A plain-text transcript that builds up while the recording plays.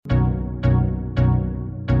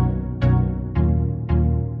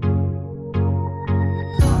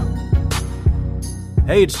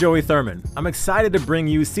Hey, it's Joey Thurman. I'm excited to bring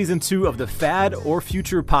you Season 2 of the Fad or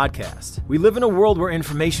Future podcast. We live in a world where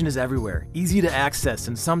information is everywhere, easy to access,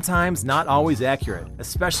 and sometimes not always accurate,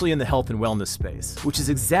 especially in the health and wellness space, which is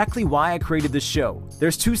exactly why I created this show.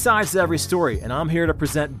 There's two sides to every story, and I'm here to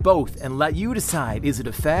present both and let you decide, is it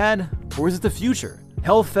a fad or is it the future?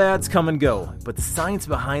 Health fads come and go, but the science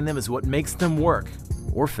behind them is what makes them work.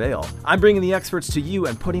 Or fail. I'm bringing the experts to you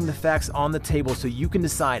and putting the facts on the table so you can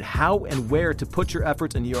decide how and where to put your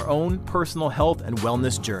efforts in your own personal health and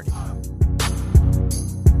wellness journey.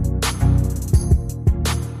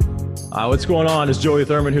 What's going on? It's Joey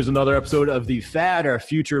Thurman. Here's another episode of the Fad or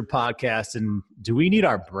Future podcast. And do we need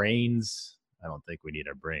our brains? I don't think we need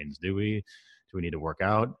our brains, do we? Do we need to work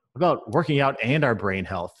out? What about working out and our brain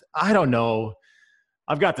health? I don't know.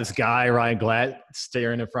 I've got this guy, Ryan Glatt,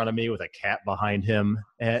 staring in front of me with a cat behind him,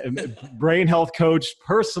 brain health coach,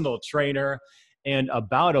 personal trainer, and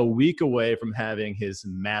about a week away from having his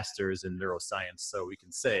master's in neuroscience. So we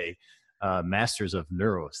can say master's of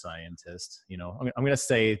neuroscientist. You know, I'm going to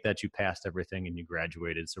say that you passed everything and you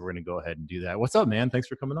graduated. So we're going to go ahead and do that. What's up, man? Thanks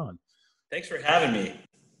for coming on. Thanks for having me.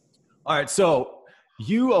 All right. So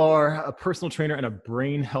you are a personal trainer and a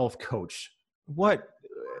brain health coach.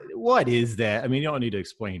 What is that? I mean, you don't need to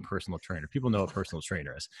explain personal trainer. People know what a personal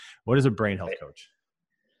trainer is. What is a brain health coach?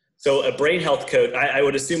 So a brain health coach, I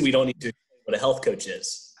would assume we don't need to explain what a health coach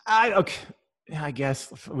is. I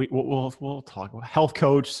guess we'll talk about health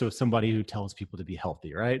coach. So somebody who tells people to be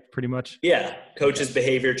healthy, right? Pretty much. Yeah. Coaches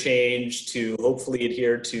behavior change to hopefully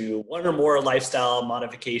adhere to one or more lifestyle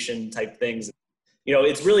modification type things. You know,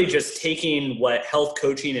 it's really just taking what health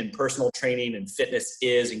coaching and personal training and fitness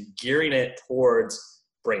is and gearing it towards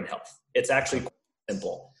brain health. It's actually quite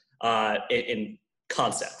simple in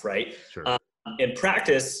concept, right? Sure. In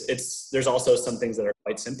practice, there's also some things that are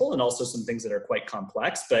quite simple and also some things that are quite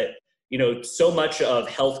complex. But, you know, so much of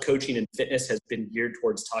health coaching and fitness has been geared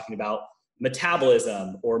towards talking about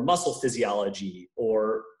metabolism or muscle physiology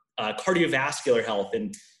or cardiovascular health.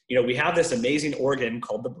 And, you know, we have this amazing organ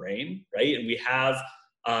called the brain, right? And we have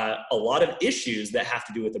a lot of issues that have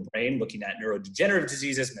to do with the brain, looking at neurodegenerative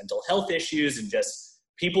diseases, mental health issues, and just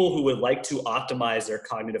people who would like to optimize their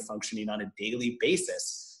cognitive functioning on a daily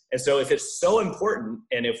basis. And so if it's so important,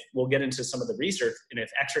 and if we'll get into some of the research, and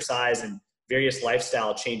if exercise and various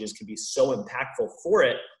lifestyle changes can be so impactful for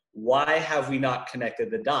it, why have we not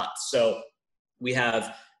connected the dots? So we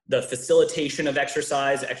have the facilitation of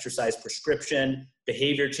exercise prescription,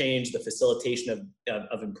 behavior change, the facilitation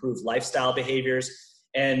of improved lifestyle behaviors.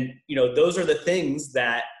 And, you know, those are the things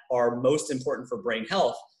that are most important for brain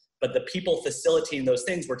health. But the people facilitating those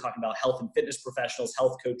things, we're talking about health and fitness professionals,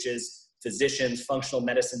 health coaches, physicians, functional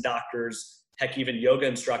medicine doctors, heck, even yoga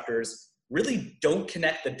instructors, really don't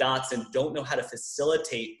connect the dots and don't know how to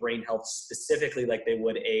facilitate brain health specifically like they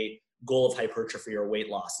would a goal of hypertrophy or weight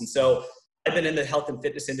loss. And so I've been in the health and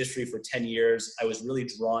fitness industry for 10 years. I was really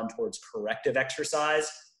drawn towards corrective exercise,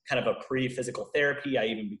 kind of a pre-physical therapy. I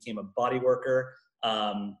even became a body worker,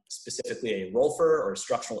 specifically a rolfer or a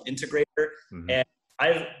structural integrator. Mm-hmm.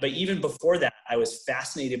 But even before that, I was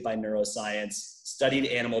fascinated by neuroscience, studied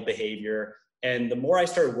animal behavior. And the more I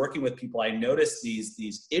started working with people, I noticed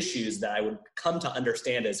these issues that I would come to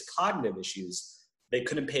understand as cognitive issues. They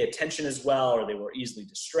couldn't pay attention as well, or they were easily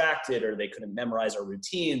distracted, or they couldn't memorize our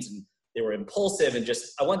routines, and they were impulsive. And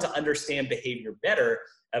just, I want to understand behavior better.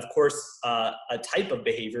 Of course, a type of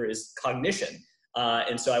behavior is cognition.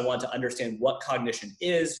 And so I want to understand what cognition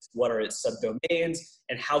is, what are its subdomains,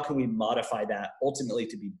 and how can we modify that ultimately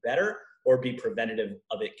to be better or be preventative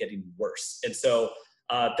of it getting worse. And so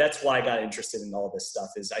that's why I got interested in all this stuff.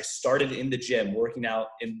 Is I started in the gym, working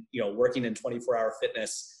in 24-hour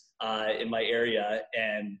fitness in my area,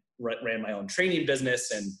 and ran my own training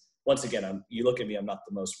business. And once again, you look at me, I'm not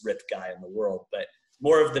the most ripped guy in the world, but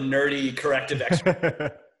more of the nerdy corrective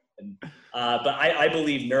exercise. But I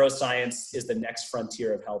believe neuroscience is the next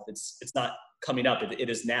frontier of health. It's not coming up. It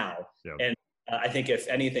is now. Yep. And I think if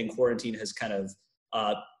anything, quarantine has kind of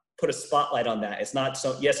put a spotlight on that. It's not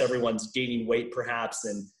so, yes, everyone's gaining weight perhaps,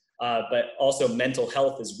 but also mental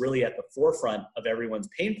health is really at the forefront of everyone's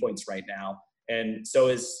pain points right now. And so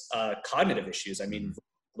is cognitive issues. I mean,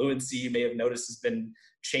 fluency, you may have noticed, has been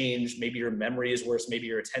changed. Maybe your memory is worse. Maybe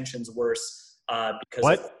your attention's worse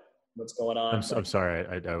because of what's going on. I'm sorry.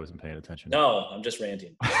 I wasn't paying attention. No, I'm just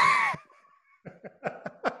ranting.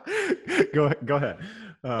 Go ahead.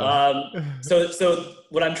 So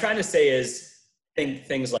what I'm trying to say is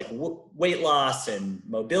things like weight loss and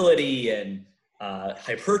mobility and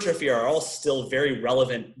hypertrophy are all still very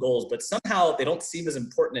relevant goals, but somehow they don't seem as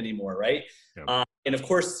important anymore, right? Yeah. And of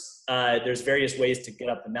course, there's various ways to get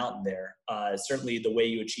up the mountain there. Certainly the way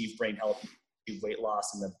you achieve brain health, achieve weight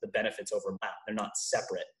loss, and the benefits overlap. They're not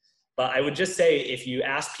separate. But I would just say, if you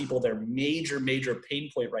ask people their major pain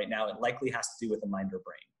point right now, it likely has to do with the mind or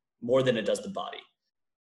brain more than it does the body.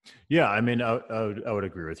 Yeah, I mean, I would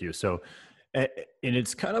agree with you. So, and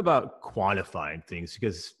it's kind of about quantifying things,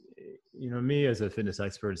 because, me as a fitness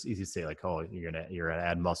expert, it's easy to say like, oh, you're gonna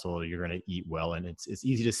add muscle, you're gonna eat well, and it's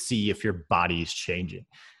easy to see if your body is changing.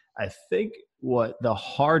 I think what the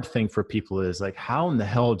hard thing for people is like, how in the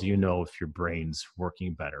hell do you know if your brain's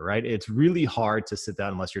working better, right? It's really hard to sit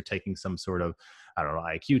down unless you're taking some sort of, I don't know,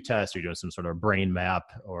 IQ test, or you're doing some sort of brain map,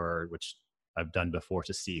 or which I've done before,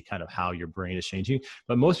 to see kind of how your brain is changing.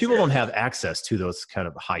 But most people don't have access to those kind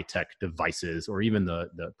of high-tech devices, or even the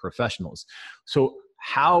professionals. So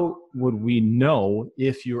how would we know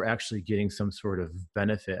if you're actually getting some sort of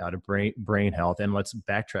benefit out of brain health? And let's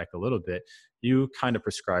backtrack a little bit. You kind of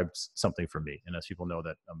prescribed something for me, and as people know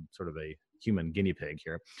that I'm sort of a human guinea pig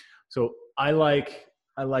here. So I like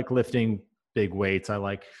lifting big weights. I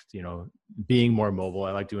like, being more mobile.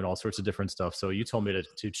 I like doing all sorts of different stuff. So you told me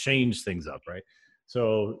to change things up, right?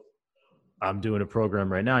 So I'm doing a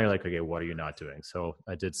program right now. You're like, okay, what are you not doing? So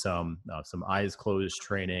I did some eyes closed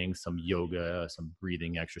training, some yoga, some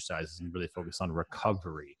breathing exercises, and really focus on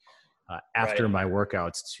recovery after my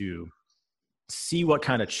workouts, to see what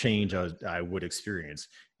kind of change I would experience.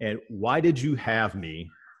 And why did you have me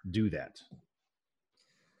do that?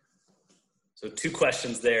 So 2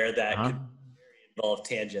 questions there that could involve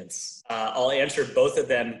tangents. I'll answer both of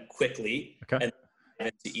them quickly. Okay. And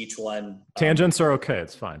into each one. Tangents are okay.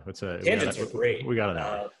 It's fine. Tangents are great. We got an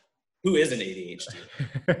hour. Who isn't ADHD?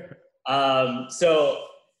 So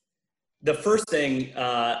the first thing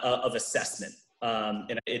of assessment,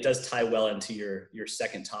 and it does tie well into your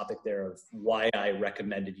second topic there of why I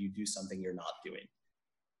recommended you do something you're not doing.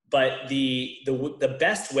 But the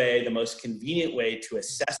best way, the most convenient way to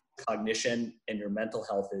assess cognition and your mental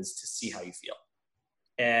health is to see how you feel.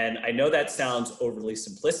 And I know that sounds overly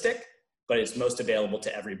simplistic, but it's most available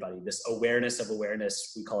to everybody. This awareness of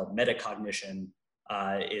awareness, we call it metacognition,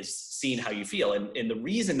 is seeing how you feel. And the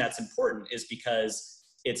reason that's important is because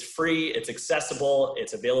it's free, it's accessible,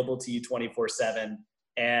 it's available to you 24/7.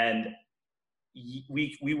 And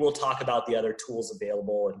we will talk about the other tools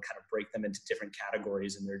available and kind of break them into different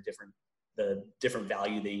categories and the different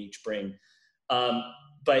value they each bring.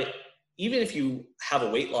 But even if you have a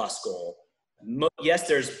weight loss goal, yes,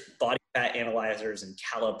 there's body fat analyzers and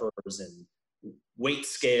calipers and weight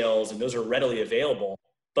scales, and those are readily available.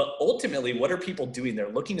 But ultimately, what are people doing?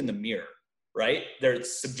 They're looking in the mirror, right? They're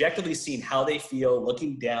subjectively seeing how they feel,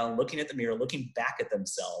 looking down, looking at the mirror, looking back at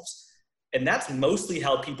themselves. And that's mostly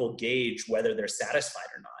how people gauge whether they're satisfied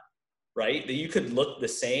or not, right? That you could look the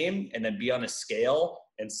same and then be on a scale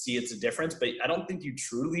and see it's a difference, but I don't think you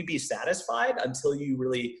truly be satisfied until you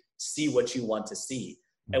really see what you want to see.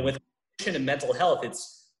 And with and mental health,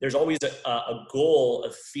 there's always a goal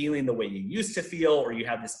of feeling the way you used to feel, or you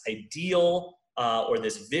have this ideal or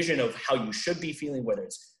this vision of how you should be feeling, whether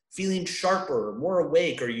it's feeling sharper or more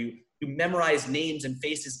awake, or you memorize names and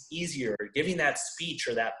faces easier, or giving that speech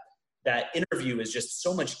or that interview is just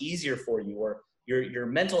so much easier for you, or your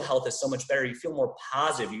mental health is so much better, you feel more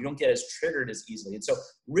positive, you don't get as triggered as easily. And so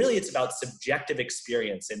really it's about subjective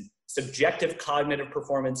experience and subjective cognitive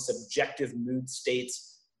performance, subjective mood states.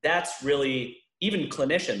 That's really, even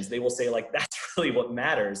clinicians, they will say like, that's really what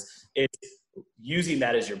matters. It's using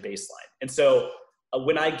that as your baseline. And so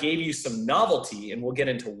when I gave you some novelty, and we'll get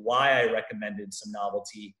into why I recommended some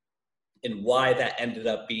novelty and why that ended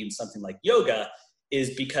up being something like yoga,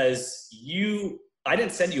 is because I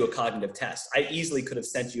didn't send you a cognitive test. I easily could have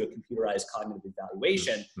sent you a computerized cognitive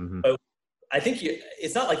evaluation, but I think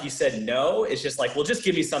it's not like you said no. It's just like, well, just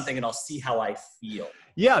give me something and I'll see how I feel.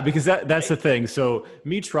 Yeah, because that's the thing. So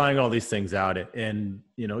me trying all these things out, and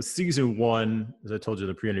season 1, as I told you in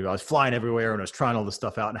the pre-interview, I was flying everywhere and I was trying all this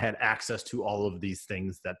stuff out and I had access to all of these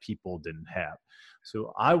things that people didn't have.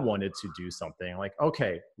 So I wanted to do something like,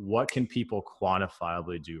 okay, what can people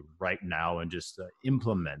quantifiably do right now and just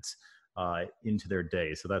implement into their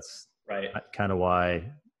day? So that's kind of why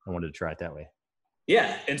I wanted to try it that way.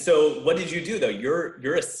 Yeah. And so what did you do though?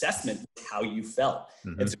 Your assessment was how you felt.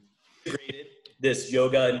 And so you integrated this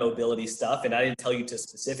yoga and mobility stuff. And I didn't tell you to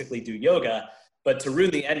specifically do yoga, but to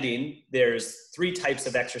ruin the ending, there's 3 types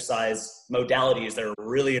of exercise modalities that are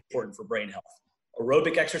really important for brain health: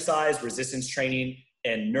 aerobic exercise, resistance training,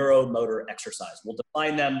 and neuromotor exercise. We'll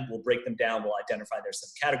define them, we'll break them down, we'll identify their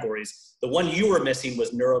subcategories. The one you were missing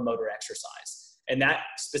was neuromotor exercise. And that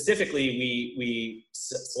specifically, we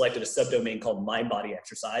selected a subdomain called mind-body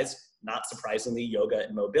exercise, not surprisingly, yoga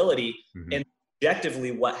and mobility. Mm-hmm. And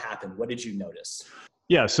objectively, what happened? What did you notice?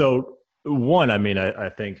 Yeah. So one, I mean, I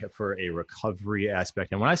think for a recovery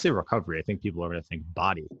aspect, and when I say recovery, I think people are going to think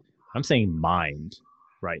body. I'm saying mind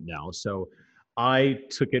right now. So I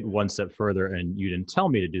took it one step further, and you didn't tell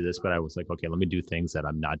me to do this, but I was like, okay, let me do things that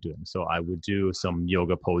I'm not doing. So I would do some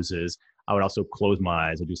yoga poses. I would also close my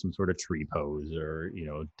eyes and do some sort of tree pose or,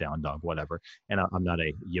 down dog, whatever. And I'm not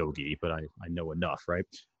a yogi, but I know enough, right?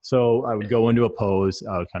 So I would go into a pose,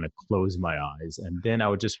 I would kind of close my eyes, and then I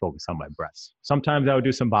would just focus on my breaths. Sometimes I would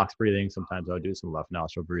do some box breathing. Sometimes I would do some left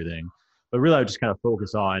nostril breathing. But really, I would just kind of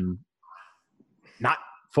focus on not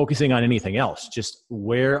focusing on anything else, just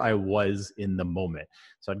where I was in the moment.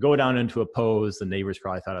 So I'd go down into a pose. The neighbors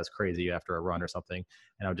probably thought I was crazy after a run or something.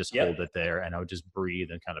 And I would just hold it there, and I would just breathe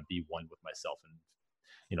and kind of be one with myself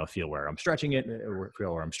and, feel where I'm stretching it,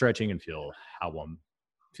 feel where I'm stretching, and feel how I'm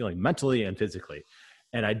feeling mentally and physically.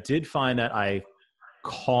 And I did find that I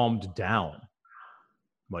calmed down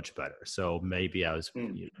much better. So maybe I was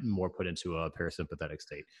more put into a parasympathetic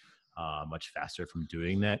state much faster from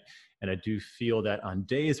doing that. And I do feel that on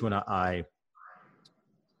days when I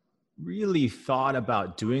really thought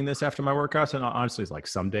about doing this after my workouts, and honestly, it's like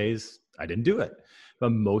some days I didn't do it,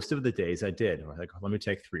 but most of the days I did. I was like, let me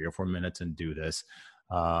take 3 or 4 minutes and do this.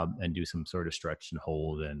 And do some sort of stretch and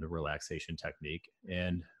hold and relaxation technique.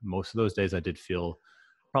 And most of those days I did feel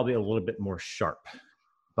probably a little bit more sharp,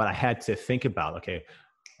 but I had to think about, okay,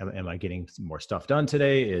 am I getting more stuff done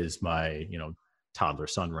today? Is my, toddler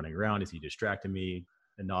son running around? Is he distracting me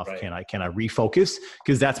enough? Right. Can I refocus?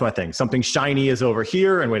 Because that's my thing. Something shiny is over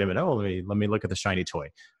here, and wait a minute. Oh, let me look at the shiny toy,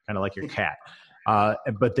 kind of like your cat.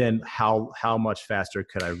 But then how much faster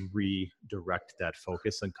could I redirect that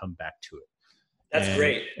focus and come back to it? That's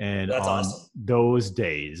great. And that's on awesome. those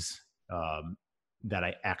days that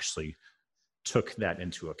I actually took that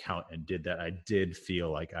into account and did that, I did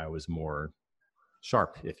feel like I was more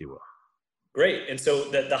sharp, if you will. Great. And so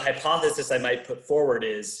the hypothesis I might put forward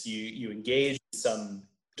is you engage in some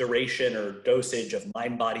duration or dosage of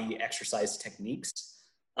mind-body exercise techniques,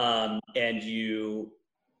 and you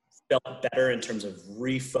felt better in terms of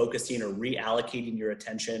refocusing or reallocating your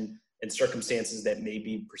attention in circumstances that may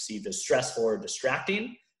be perceived as stressful or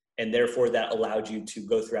distracting. And therefore that allowed you to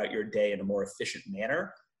go throughout your day in a more efficient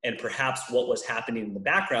manner. And perhaps what was happening in the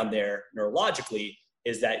background there neurologically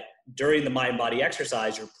is that during the mind-body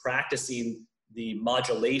exercise, you're practicing the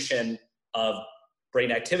modulation of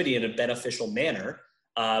brain activity in a beneficial manner.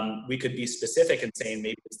 We could be specific in saying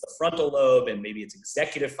maybe it's the frontal lobe and maybe it's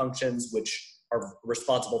executive functions, which are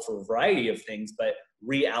responsible for a variety of things, but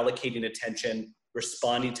reallocating attention,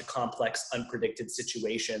 responding to complex, unpredicted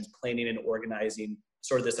situations, planning and organizing,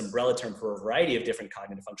 sort of this umbrella term for a variety of different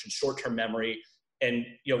cognitive functions, short-term memory. And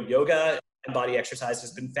yoga and body exercise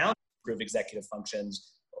has been found to improve executive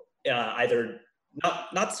functions, either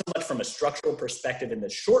not so much from a structural perspective in the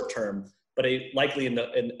short term, but likely in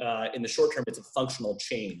the short term, it's a functional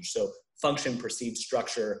change. So function precedes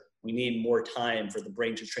structure. We need more time for the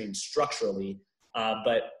brain to train structurally,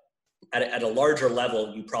 but at a larger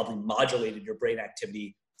level, you probably modulated your brain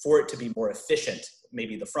activity for it to be more efficient,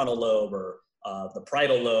 maybe the frontal lobe or the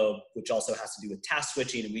parietal lobe, which also has to do with task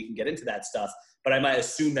switching, and we can get into that stuff. But I might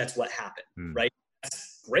assume that's what happened, right?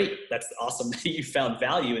 That's great. That's awesome that you found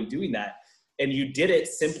value in doing that. And you did it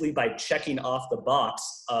simply by checking off the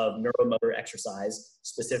box of neuromotor exercise,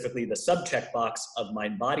 specifically the sub-check box of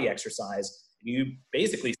mind-body exercise. You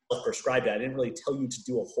basically self-prescribed it. I didn't really tell you to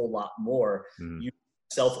do a whole lot more. You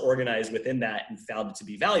self-organized within that and found it to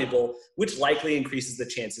be valuable, which likely increases the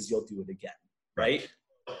chances you'll do it again, right?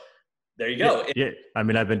 There you go. Yeah. I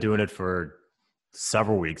mean, I've been doing it for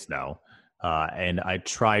several weeks now. And I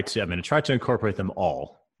try to incorporate them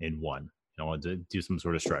all in one. To do some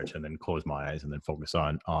sort of stretch and then close my eyes and then focus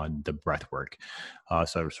on the breath work.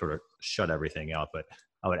 So I would sort of shut everything out, but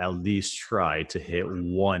I would at least try to hit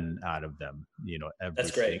one out of them,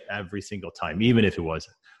 every single time, even if it was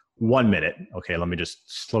 1 minute. Okay, let me just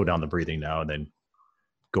slow down the breathing now and then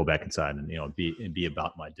go back inside and, be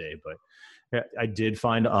about my day. But I did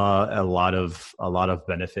find a lot of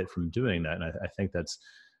benefit from doing that. And I think that's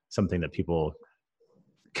something that people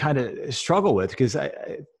kind of struggle with, because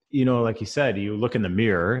like you said, you look in the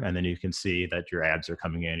mirror and then you can see that your abs are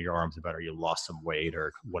coming in, your arms are better, you lost some weight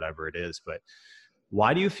or whatever it is. But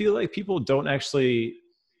why do you feel like people don't actually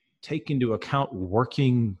take into account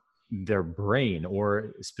working their brain,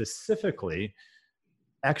 or specifically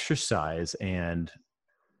exercise and,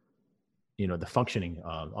 the functioning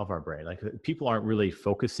of our brain. Like people aren't really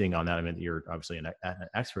focusing on that. I mean, you're obviously an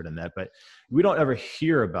expert in that, but we don't ever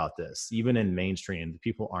hear about this. Even in mainstream,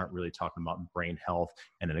 people aren't really talking about brain health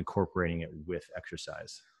and then incorporating it with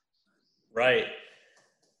exercise. Right.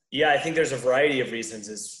 Yeah, I think there's a variety of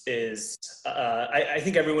reasons. I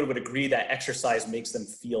think everyone would agree that exercise makes them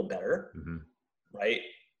feel better, right?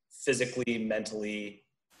 Physically, mentally,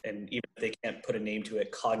 and even if they can't put a name to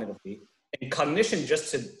it, cognitively. And cognition,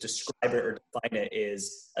 just to describe it or define it,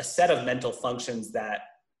 is a set of mental functions that,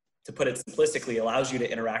 to put it simplistically, allows you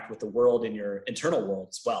to interact with the world in your internal world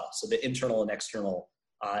as well. So the internal and external,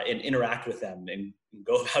 and interact with them and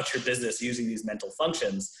go about your business using these mental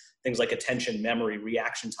functions. Things like attention, memory,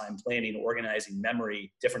 reaction time, planning, organizing,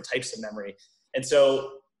 memory, different types of memory. And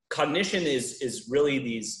so cognition is really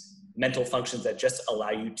these mental functions that just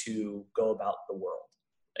allow you to go about the world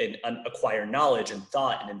and acquire knowledge and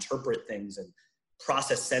thought and interpret things and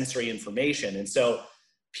process sensory information. And so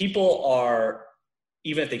people are,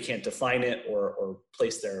 even if they can't define it or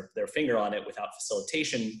place their finger on it without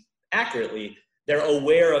facilitation accurately, they're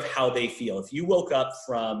aware of how they feel. If you woke up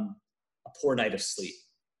from a poor night of sleep,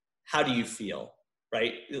 how do you feel,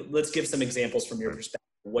 right? Let's give some examples from your perspective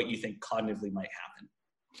of what you think cognitively might happen.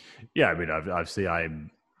 Yeah, I mean, obviously I'm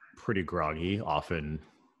pretty groggy, often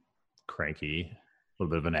cranky, a little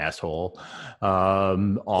bit of an asshole.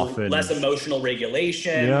 Often less emotional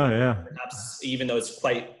regulation. Yeah. Perhaps, even though it's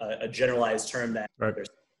quite a generalized term, that Right. there's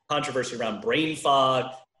controversy around brain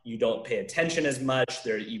fog. You don't pay attention as much.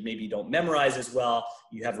 You maybe don't memorize as well.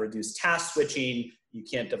 You have reduced task switching. You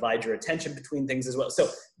can't divide your attention between things as well. So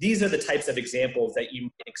these are the types of examples that you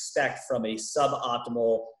might expect from a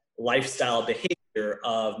suboptimal lifestyle behavior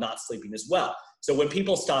of not sleeping as well. So when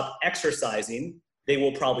people stop exercising, they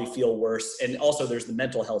will probably feel worse. And also there's the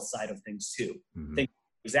mental health side of things too. Things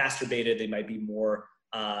exacerbated, they might be more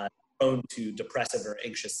prone to depressive or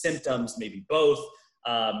anxious symptoms, maybe both.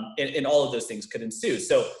 And all of those things could ensue.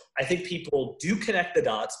 So I think people do connect the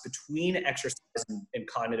dots between exercise and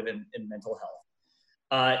cognitive and mental health.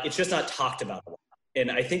 It's just not talked about a lot.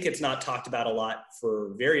 And I think it's not talked about a lot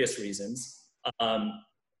for various reasons.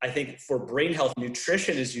 I think for brain health,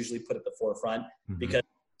 nutrition is usually put at the forefront because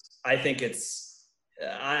I think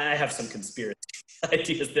I have some conspiracy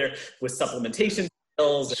ideas there with supplementation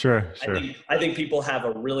pills. Sure. I think people have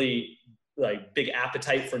a really big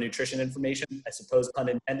appetite for nutrition information, I suppose, pun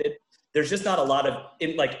intended. There's just not a lot of,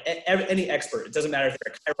 any expert, it doesn't matter if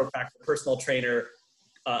they're a chiropractor, personal trainer,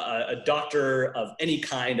 a doctor of any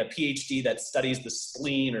kind, a PhD that studies the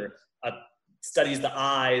spleen or studies the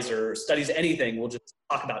eyes or studies anything, will just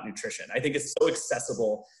talk about nutrition. I think it's so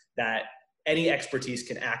accessible that any expertise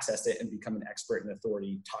can access it and become an expert and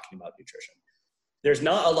authority talking about nutrition. There's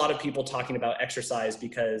not a lot of people talking about exercise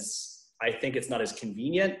because I think it's not as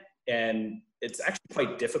convenient, and it's actually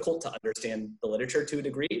quite difficult to understand the literature to a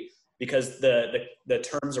degree, because the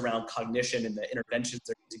terms around cognition and the interventions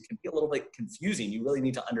can be a little bit confusing. You really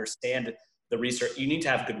need to understand the research. You need to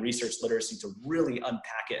have good research literacy to really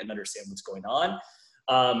unpack it and understand what's going on.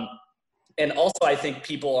 And also, I think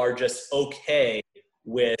people are just okay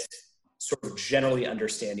with sort of generally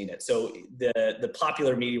understanding it. So the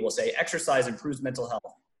popular media will say exercise improves mental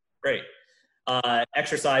health. Great.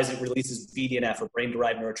 Exercise, it releases BDNF, or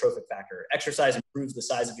brain-derived neurotrophic factor. Exercise improves the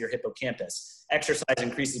size of your hippocampus. Exercise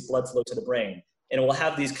increases blood flow to the brain. And it will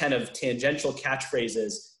have these kind of tangential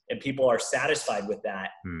catchphrases, and people are satisfied with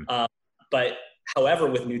that. But however,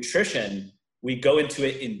 with nutrition, we go into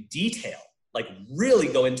it in detail, really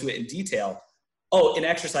go into it in detail. Oh, and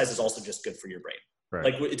exercise is also just good for your brain.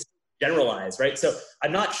 Right. It's generalized, right? So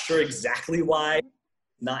I'm not sure exactly why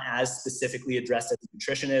not as specifically addressed as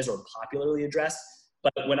nutrition is, or popularly addressed.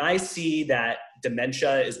 But when I see that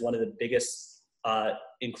dementia is one of the biggest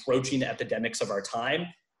encroaching epidemics of our time,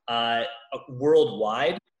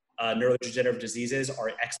 worldwide, neurodegenerative diseases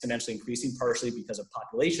are exponentially increasing, partially because of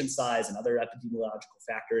population size and other epidemiological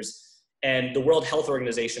factors. And the World Health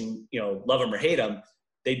Organization, love them or hate them,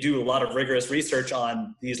 they do a lot of rigorous research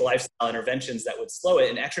on these lifestyle interventions that would slow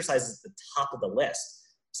it, and exercise is the top of the list.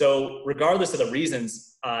 So regardless of the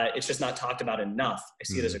reasons, it's just not talked about enough. I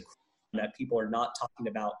see it as a crime that people are not talking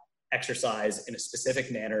about exercise in a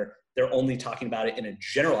specific manner. They're only talking about it in a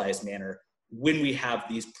generalized manner when we have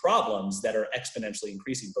these problems that are exponentially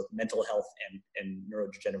increasing, both mental health and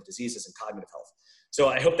neurodegenerative diseases and cognitive health. So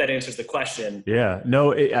I hope that answers the question. Yeah,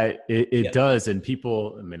 no, it does. And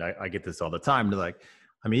people, I get this all the time. They're like,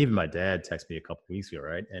 even my dad texted me a couple of weeks ago,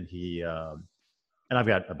 right? And he, and I've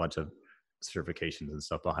got a bunch of certifications and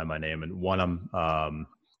stuff behind my name. And one I'm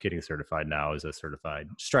getting certified now is a certified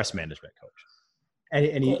stress management coach. Cool.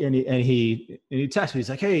 And he texted me. He's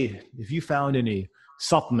like, "Hey, if you found any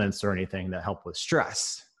supplements or anything that help with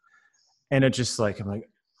stress," and it's just like, I'm like,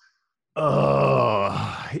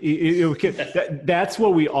 oh, that's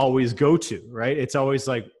what we always go to, right? It's always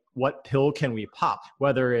like, what pill can we pop?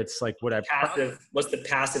 Whether it's like what's the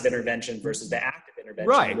passive intervention versus the active intervention,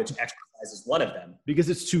 right? Which exercise is one of them. Because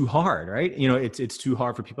it's too hard, right? You know, it's too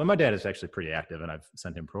hard for people. And my dad is actually pretty active, and I've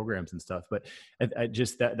sent him programs and stuff. But I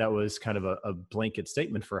just that was kind of a blanket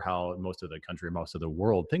statement for how most of the country, most of the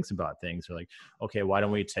world thinks about things. They're like, okay, why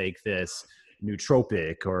don't we take this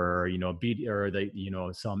nootropic or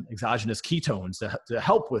some exogenous ketones to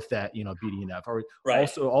help with that, BDNF, or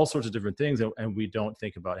also all sorts of different things, and we don't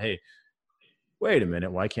think about, hey, wait a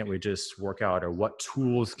minute, why can't we just work out, or what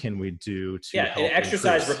tools can we do to help and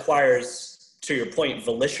exercise increase? Requires, to your point,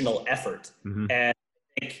 volitional effort. Mm-hmm. And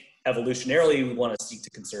I think evolutionarily we want to seek to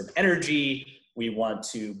conserve energy, we want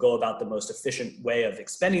to go about the most efficient way of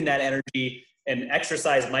expending that energy, and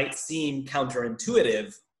exercise might seem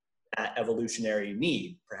counterintuitive, that evolutionary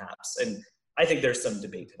need, perhaps. And I think there's some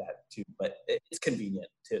debate to that too, but it's convenient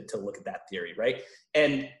to look at that theory, right?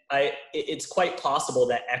 And it's quite possible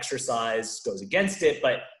that exercise goes against it,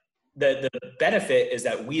 but the benefit is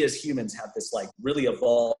that we as humans have this like really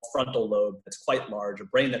evolved frontal lobe that's quite large, a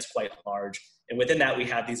brain that's quite large. And within that, we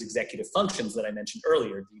have these executive functions that I mentioned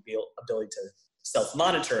earlier, the ability to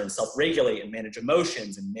self-monitor and self-regulate and manage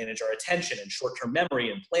emotions and manage our attention and short-term memory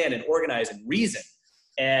and plan and organize and reason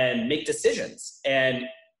and make decisions. And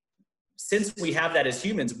since we have that as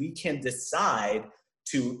humans, we can decide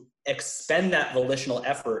to expend that volitional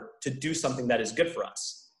effort to do something that is good for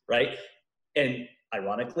us, right? And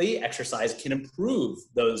ironically, exercise can improve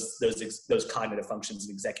those cognitive functions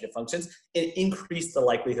and executive functions and increase the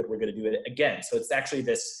likelihood we're going to do it again. So it's actually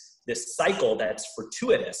this cycle that's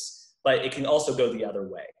fortuitous, but it can also go the other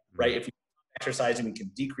way, right? If you exercise and we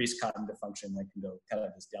can decrease cognitive function, that can go kind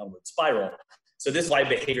of this downward spiral. So this is why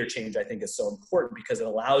behavior change, I think, is so important, because it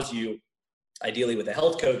allows you, ideally with a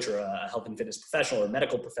health coach or a health and fitness professional or a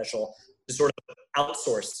medical professional, to sort of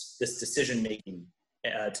outsource this decision-making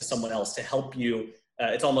to someone else to help you.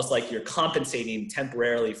 It's almost like you're compensating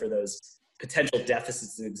temporarily for those potential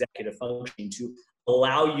deficits in executive functioning to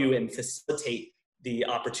allow you and facilitate the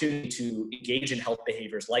opportunity to engage in health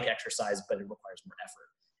behaviors like exercise, but it requires more effort.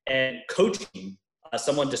 And coaching,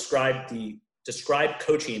 someone described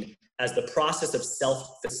coaching as the process of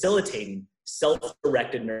self-facilitating,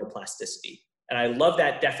 self-directed neuroplasticity. And I love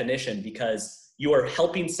that definition because you are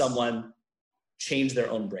helping someone change their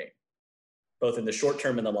own brain, both in the short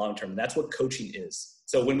term and the long term. And that's what coaching is.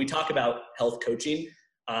 So when we talk about health coaching,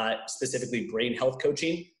 specifically brain health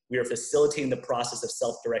coaching, we are facilitating the process of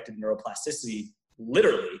self-directed neuroplasticity,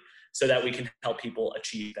 literally, so that we can help people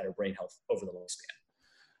achieve better brain health over the long span.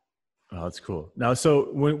 Oh, that's cool. Now,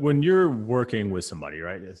 so when you're working with somebody,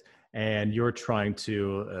 right, and you're trying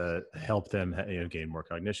to help them gain more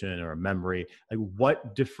cognition or memory, like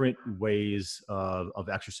what different ways of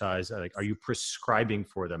exercise are you prescribing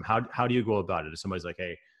for them? How do you go about it? If somebody's like,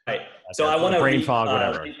 hey, right. So I want to brain fog,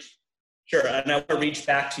 whatever. Sure. And I want to reach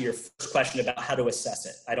back to your first question about how to assess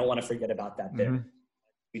it. I don't want to forget about that there. Mm-hmm.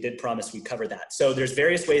 We did promise we cover that. So there's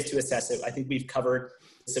various ways to assess it. I think we've covered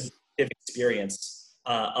the subjective experience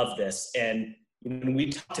of this. And when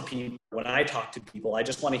I talk to people, I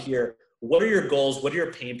just want to hear, what are your goals? What are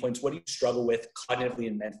your pain points? What do you struggle with cognitively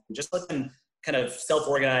and mentally? Just let them kind of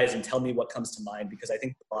self-organize and tell me what comes to mind, because I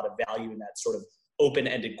think there's a lot of value in that sort of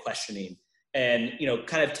open-ended questioning. And,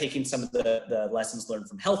 kind of taking some of the lessons learned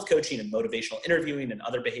from health coaching and motivational interviewing and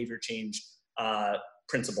other behavior change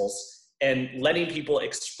principles, and letting people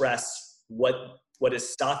express what is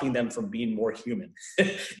stopping them from being more human,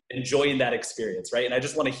 enjoying that experience, right? And I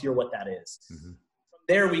just want to hear what that is. Mm-hmm. From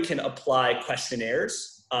there, we can apply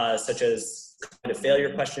questionnaires, such as cognitive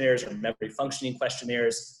failure questionnaires or memory functioning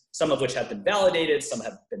questionnaires, some of which have been validated, some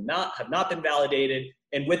have not been validated.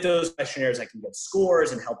 And with those questionnaires, I can get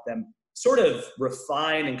scores and help them sort of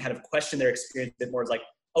refine and kind of question their experience a bit more. It's like,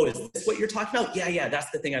 oh, is this what you're talking about? Yeah,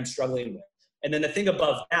 that's the thing I'm struggling with. And then the thing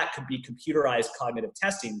above that could be computerized cognitive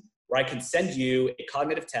testing, where I can send you a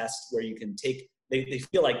cognitive test where you can take, they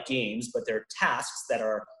feel like games, but they're tasks that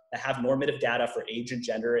have normative data for age and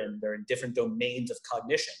gender, and they're in different domains of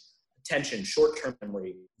cognition: attention, short-term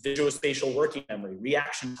memory, visuospatial working memory,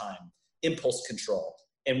 reaction time, impulse control.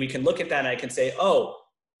 And we can look at that and I can say, oh,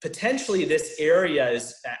 potentially this area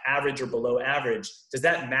is average or below average. Does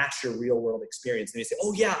that match your real world experience? And they say,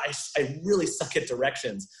 oh yeah, I really suck at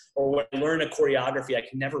directions. Or when I learn a choreography, I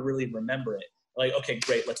can never really remember it. Like, okay,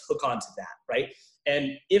 great, let's hook on to that, right?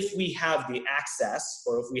 And if we have the access,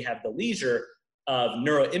 or if we have the leisure of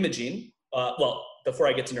neuroimaging, before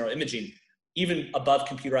I get to neuroimaging, even above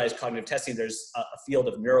computerized cognitive testing, there's a field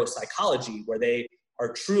of neuropsychology where they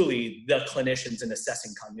are truly the clinicians in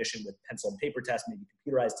assessing cognition with pencil and paper tests, maybe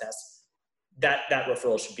computerized tests. That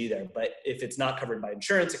referral should be there. But if it's not covered by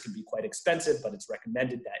insurance, it can be quite expensive, but it's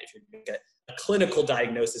recommended that if you're going to get a clinical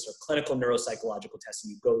diagnosis or clinical neuropsychological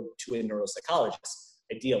testing, you go to a neuropsychologist,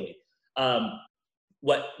 ideally.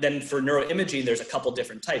 Then for neuroimaging, there's a couple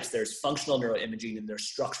different types. There's functional neuroimaging and there's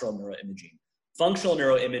structural neuroimaging. Functional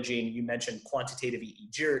neuroimaging, you mentioned quantitative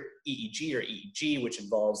EEG, which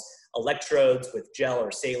involves electrodes with gel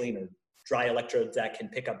or saline or dry electrodes that can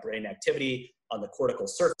pick up brain activity on the cortical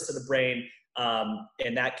surface of the brain.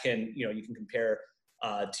 And that can, you can compare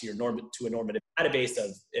to a normative database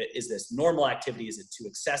of, is this normal activity? Is it too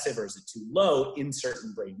excessive or is it too low in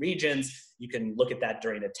certain brain regions? You can look at that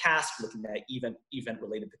during a task, looking at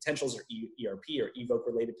event-related potentials or ERP or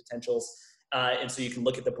evoke-related potentials. And so you can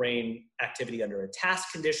look at the brain activity under a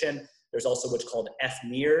task condition. There's also what's called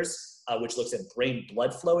fMIRS, which looks at brain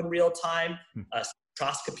blood flow in real time,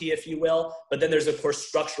 spectroscopy, if you will. But then there's, of course,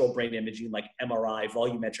 structural brain imaging like MRI,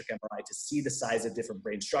 volumetric MRI, to see the size of different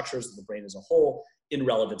brain structures of the brain as a whole in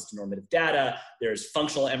relevance to normative data. There's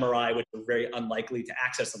functional MRI, which are very unlikely to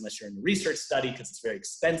access unless you're in a research study because it's very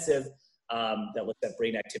expensive, that looks at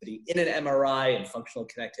brain activity in an MRI and functional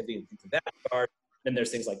connectivity and things of that regard. Then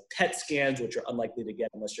there's things like PET scans, which are unlikely to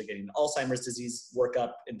get unless you're getting an Alzheimer's disease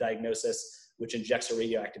workup and diagnosis, which injects a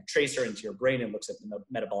radioactive tracer into your brain and looks at the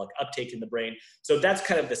metabolic uptake in the brain. So that's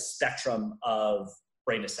kind of the spectrum of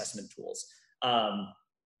brain assessment tools.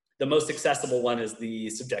 The most accessible one is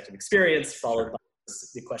the subjective experience, followed by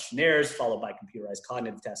the questionnaires, followed by computerized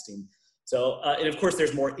cognitive testing. So, and of course,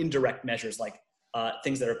 there's more indirect measures like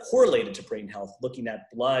things that are correlated to brain health, looking at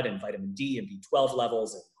blood and vitamin D and B12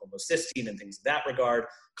 levels and homocysteine and things of that regard,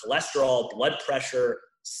 cholesterol, blood pressure,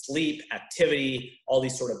 sleep, activity, all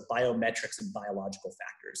these sort of biometrics and biological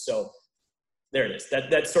factors. So there it is.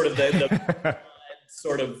 That's sort of the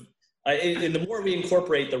sort of, and the more we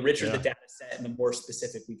incorporate, the richer the data set and the more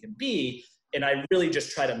specific we can be. And I really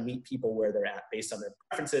just try to meet people where they're at based on their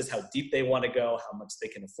preferences, how deep they want to go, how much they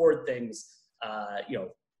can afford things,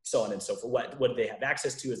 so on and so forth. What do they have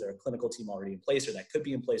access to? Is there a clinical team already in place or that could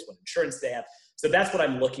be in place? What insurance they have? So that's what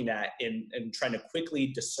I'm looking at in trying to quickly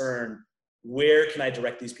discern where can I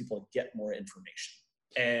direct these people to get more information.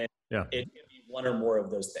 And it can be one or more of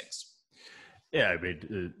those things. Yeah, I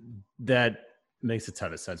mean, that makes a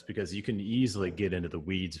ton of sense because you can easily get into the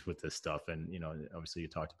weeds with this stuff. And, obviously you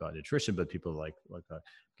talked about nutrition, but people like, okay,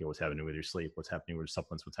 what's happening with your sleep? What's happening with your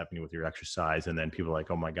supplements? What's happening with your exercise? And then people are like,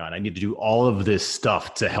 oh my God, I need to do all of this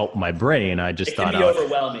stuff to help my brain. I just thought, it can be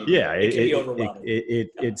overwhelming. Yeah, it can be overwhelming.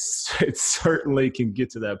 It certainly can get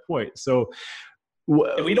to that point. So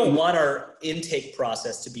and we don't want our intake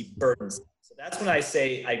process to be burdensome. So that's when I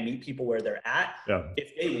say I meet people where they're at. Yeah.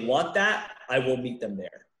 If they want that, I will meet them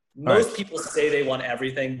there. Most people say they want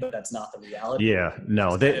everything, but that's not the reality. Yeah,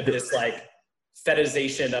 no. This like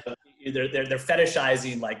fetishization of they're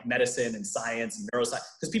fetishizing like medicine and science and neuroscience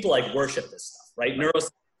because people like worship this stuff, right?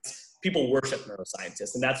 Neuroscience, people worship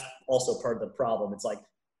neuroscientists, and that's also part of the problem. It's like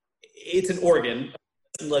it's an organ.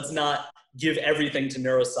 Let's not give everything to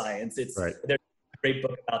neuroscience. There's a great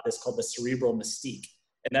book about this called The Cerebral Mystique,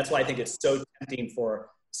 and that's why I think it's so tempting for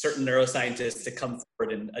certain neuroscientists to come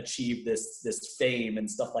forward and achieve this fame and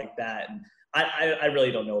stuff like that. And I really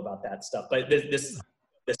don't know about that stuff, but this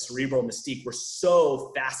cerebral mystique, we're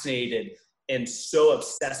so fascinated and so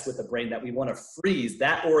obsessed with the brain that we want to freeze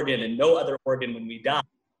that organ and no other organ when we die,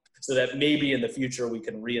 so that maybe in the future we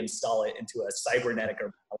can reinstall it into a cybernetic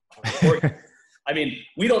or organ. I mean,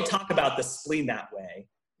 we don't talk about the spleen that way,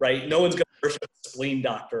 right? No one's going to worship a spleen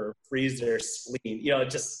doctor, freeze their spleen, you know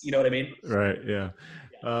what I mean? Right. Yeah.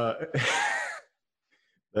 That's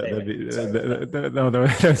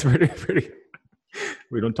pretty.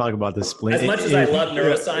 We don't talk about the spleen. As much as I love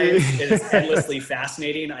neuroscience, it is endlessly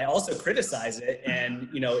fascinating. I also criticize it, and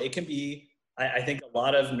it can be. I think a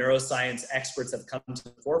lot of neuroscience experts have come to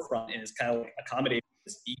the forefront and is kind of like accommodating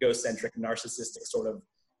this egocentric, narcissistic sort of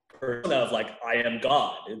persona of like I am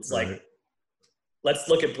God. It's like let's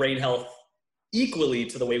look at brain health equally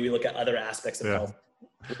to the way we look at other aspects of health,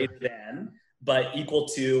 but equal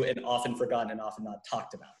to and often forgotten and often not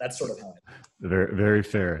talked about. That's sort of how Very, very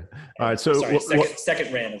fair. All right. So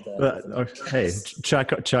second rant of the hey,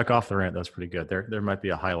 check off the rant. That's pretty good. There might be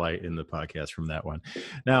a highlight in the podcast from that one.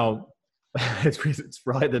 Now it's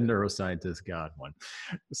probably the neuroscientist God one.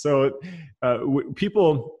 So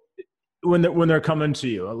people, when they're coming to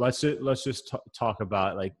you, let's just talk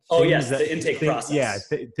about like the intake process.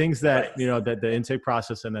 Things that that the intake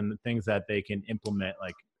process, and then the things that they can implement,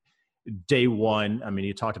 like day one, I mean,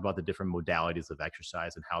 you talked about the different modalities of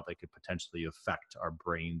exercise and how they could potentially affect our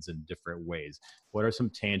brains in different ways. What are some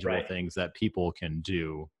tangible things that people can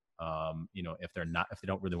do, if they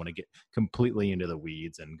don't really want to get completely into the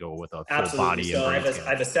weeds and go with a full body so and brain scan?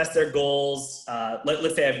 I've assessed their goals.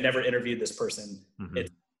 Let's say I've never interviewed this person.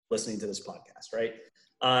 It's listening to this podcast, right?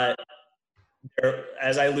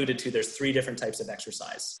 As I alluded to, there's 3 different types of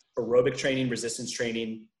exercise: aerobic training, resistance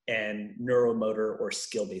training, and neuromotor or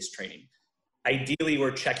skill-based training. Ideally,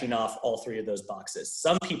 we're checking off all 3 of those boxes.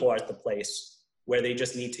 Some people are at the place where they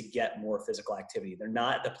just need to get more physical activity. They're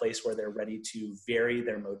not at the place where they're ready to vary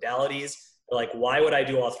their modalities. They're like, why would I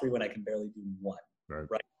do all 3 when I can barely do 1?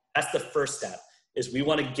 Right? That's the first step, is we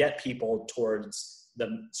want to get people towards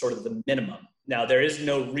the sort of the minimum. Now, there is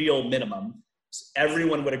no real minimum.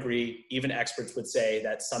 Everyone would agree, even experts would say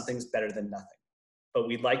that something's better than nothing. But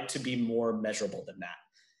we'd like to be more measurable than that.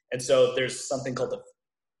 And so there's something called the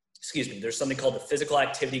Physical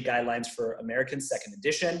Activity Guidelines for Americans, 2nd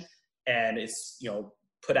edition. And it's,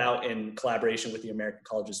 put out in collaboration with the American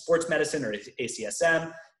College of Sports Medicine, or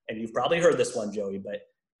ACSM. And you've probably heard this one, Joey, but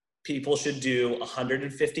people should do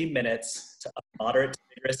 150 minutes to moderate to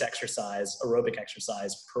vigorous exercise, aerobic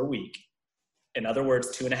exercise per week. In other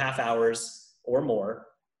words, 2.5 hours or more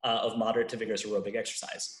of moderate to vigorous aerobic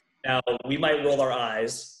exercise. Now, we might roll our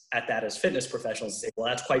eyes at that as fitness professionals and say, well,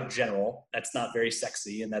 that's quite general. That's not very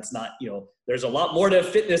sexy. And that's not, there's a lot more to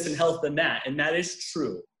fitness and health than that. And that is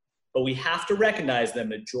true. But we have to recognize the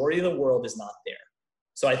majority of the world is not there.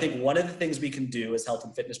 So I think one of the things we can do as health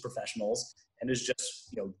and fitness professionals, and is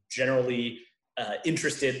just, generally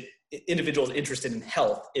individuals interested in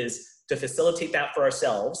health, is to facilitate that for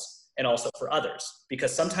ourselves and also for others.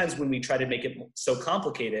 Because sometimes when we try to make it so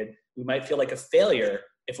complicated, we might feel like a failure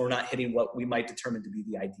if we're not hitting what we might determine to be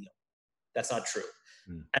the ideal. That's not true.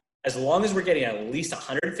 As long as we're getting at least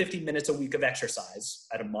 150 minutes a week of exercise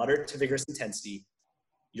at a moderate to vigorous intensity,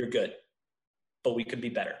 you're good. But we could be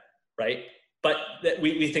better, right? But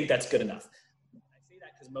we think that's good enough. I say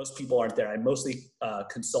that because most people aren't there. I'm mostly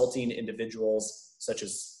consulting individuals such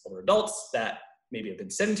as older adults that maybe have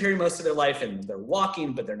been sedentary most of their life and they're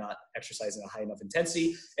walking, but they're not exercising at a high enough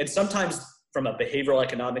intensity. And sometimes from a behavioral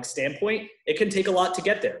economic standpoint, it can take a lot to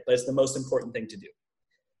get there, but it's the most important thing to do.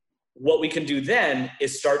 What we can do then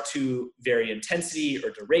is start to vary intensity or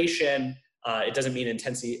duration. It doesn't mean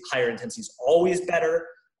higher intensity is always better.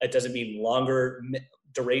 It doesn't mean longer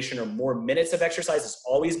duration or more minutes of exercise is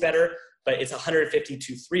always better, but it's 150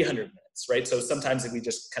 to 300 minutes, right? So sometimes we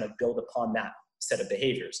just kind of build upon that set of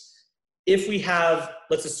behaviors. If we have,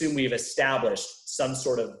 let's assume we've established some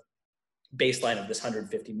sort of baseline of this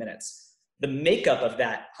 150 minutes, the makeup of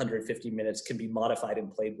that 150 minutes can be modified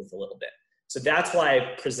and played with a little bit. So that's why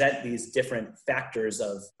I present these different factors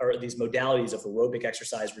or these modalities of aerobic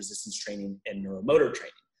exercise, resistance training, and neuromotor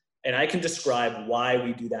training. And I can describe why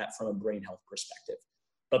we do that from a brain health perspective.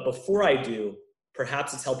 But before I do,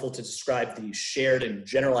 perhaps it's helpful to describe the shared and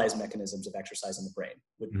generalized mechanisms of exercise in the brain.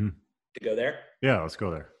 Would you go there? Yeah, let's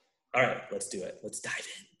go there. All right, let's do it. Let's dive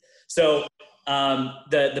in. So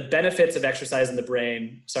the benefits of exercise in the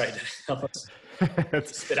brain, sorry, did I almost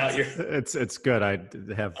spit out your... It's good. I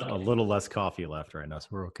have a little less coffee left right now, so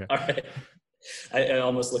we're okay. All right. I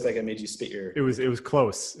almost looked like I made you spit your... It was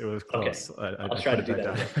close. It was close. Okay. I'll try to do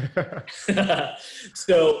that.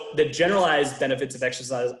 So the generalized benefits of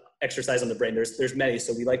exercise on the brain, there's many.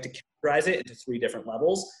 So we like to categorize it into 3 different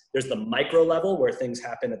levels. There's the micro level, where things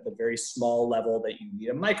happen at the very small level that you need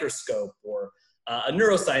a microscope or a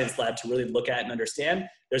neuroscience lab to really look at and understand.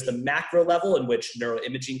 There's the macro level, in which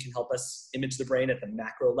neuroimaging can help us image the brain at the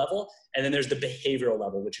macro level. And then there's the behavioral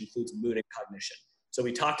level, which includes mood and cognition. So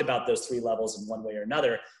we talked about those 3 levels in one way or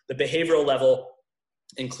another. The behavioral level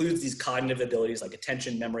includes these cognitive abilities like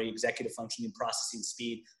attention, memory, executive functioning, processing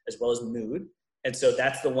speed, as well as mood. And so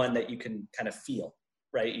that's the one that you can kind of feel,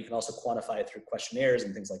 right? You can also quantify it through questionnaires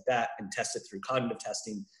and things like that and test it through cognitive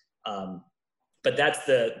testing. But that's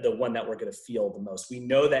the one that we're going to feel the most. We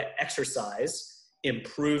know that exercise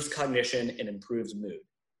improves cognition and improves mood.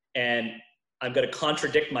 And I'm going to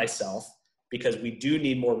contradict myself, because we do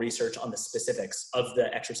need more research on the specifics of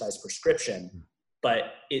the exercise prescription.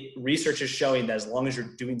 But research is showing that as long as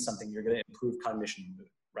you're doing something, you're going to improve cognition and mood,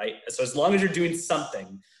 right? So as long as you're doing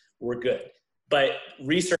something, we're good. But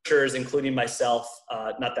researchers, including myself,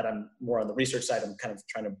 not that I'm more on the research side, I'm kind of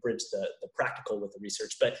trying to bridge the practical with the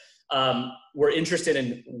research, but we're interested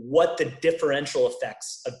in what the differential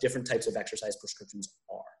effects of different types of exercise prescriptions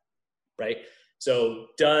are, right? So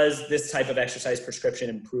does this type of exercise prescription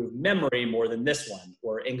improve memory more than this one,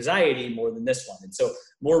 or anxiety more than this one? And so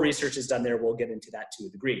more research is done there. We'll get into that to a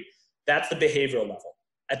degree. That's the behavioral level.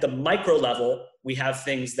 At the micro level, we have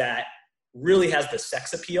things that really has the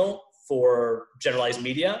sex appeal for generalized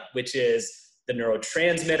media, which is the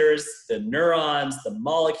neurotransmitters, the neurons, the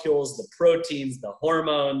molecules, the proteins, the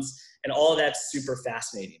hormones, and all of that's super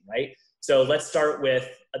fascinating, right? So let's start with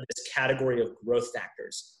this category of growth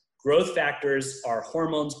factors. Growth factors are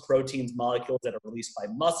hormones, proteins, molecules that are released by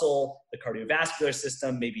muscle, the cardiovascular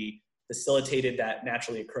system, maybe facilitated that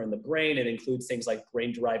naturally occur in the brain. It includes things like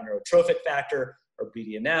brain-derived neurotrophic factor, or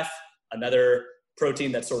BDNF, another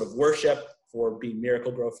protein that's sort of worship for being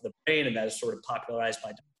miracle growth for the brain, and that is sort of popularized by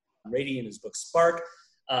Don Rady in his book Spark.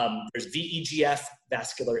 There's VEGF,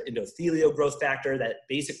 vascular endothelial growth factor, that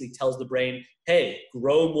basically tells the brain, hey,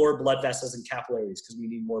 grow more blood vessels and capillaries because we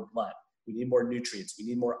need more blood. We need more nutrients. We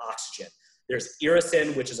need more oxygen. There's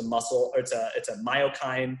irisin, which is a muscle, or it's a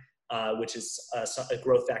myokine, which is a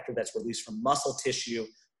growth factor that's released from muscle tissue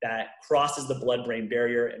that crosses the blood-brain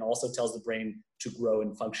barrier and also tells the brain to grow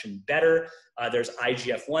and function better. There's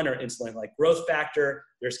IGF-1, or insulin-like growth factor.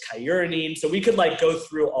 There's kyuranine. So we could go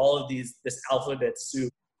through all of this alphabet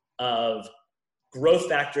soup of growth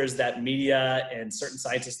factors that media and certain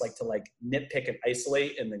scientists like to nitpick and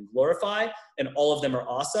isolate and then glorify. And all of them are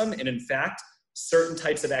awesome. And in fact, certain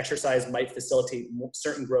types of exercise might facilitate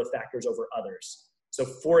certain growth factors over others. So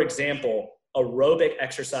for example, aerobic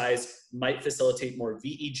exercise might facilitate more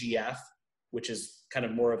VEGF, which is kind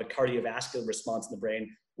of more of a cardiovascular response in the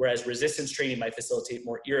brain, whereas resistance training might facilitate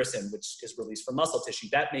more irisin, which is released from muscle tissue.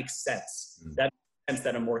 That makes sense. That makes sense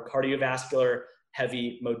that a more cardiovascular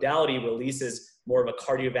heavy modality releases more of a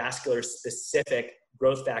cardiovascular specific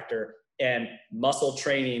growth factor, and muscle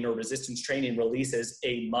training or resistance training releases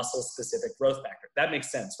a muscle specific growth factor. That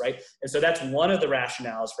makes sense, right? And so that's one of the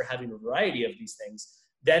rationales for having a variety of these things.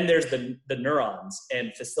 Then there's the neurons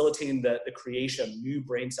and facilitating the creation of new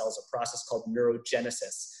brain cells, a process called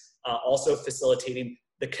neurogenesis. Also facilitating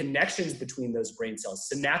the connections between those brain cells,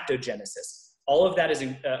 synaptogenesis. All of that is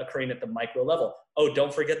occurring at the micro level. Oh,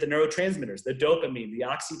 don't forget the neurotransmitters, the dopamine, the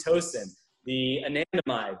oxytocin, the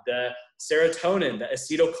anandamide, the serotonin, the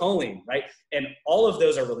acetylcholine, right? And all of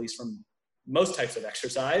those are released from most types of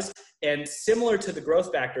exercise. And similar to the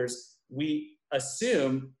growth factors, we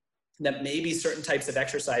assume that maybe certain types of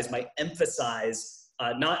exercise might emphasize,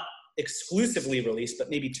 not exclusively release, but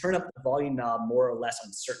maybe turn up the volume knob more or less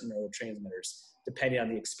on certain neurotransmitters, depending on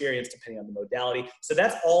the experience, depending on the modality. So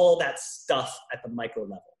that's all that stuff at the micro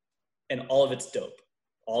level. And all of it's dope.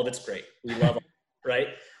 All of it's great. We love it, right?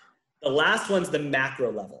 The last one's the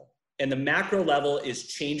macro level. And the macro level is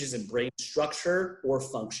changes in brain structure or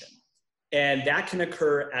function. And that can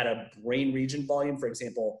occur at a brain region volume. For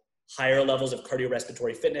example, higher levels of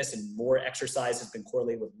cardiorespiratory fitness and more exercise has been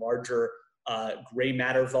correlated with larger gray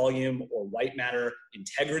matter volume or white matter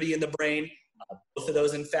integrity in the brain. Both of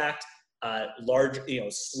those, in fact,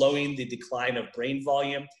 slowing the decline of brain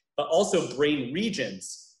volume, but also brain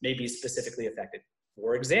regions may be specifically affected.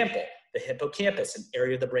 For example, the hippocampus, an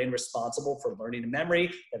area of the brain responsible for learning and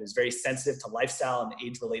memory that is very sensitive to lifestyle and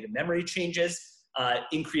age-related memory changes,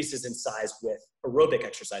 increases in size with aerobic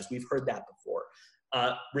exercise. We've heard that before.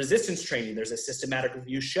 Resistance training, there's a systematic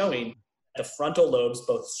review showing the frontal lobes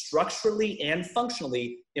both structurally and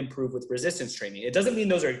functionally improve with resistance training. It doesn't mean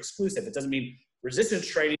those are exclusive. It doesn't mean resistance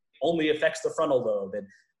training only affects the frontal lobe and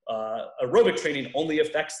aerobic training only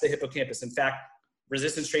affects the hippocampus. In fact,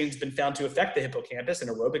 resistance training has been found to affect the hippocampus and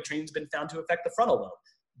aerobic training has been found to affect the frontal lobe.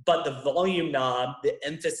 But the volume knob, the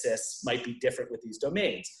emphasis might be different with these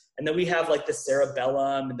domains. And then we have the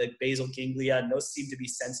cerebellum and the basal ganglia, and those seem to be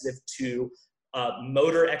sensitive to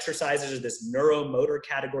motor exercises, or this neuromotor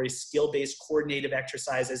category, skill-based coordinative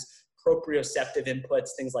exercises, proprioceptive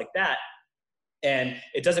inputs, things like that. And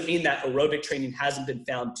it doesn't mean that aerobic training hasn't been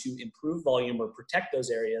found to improve volume or protect those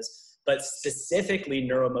areas, but specifically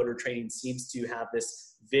neuromotor training seems to have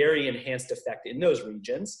this very enhanced effect in those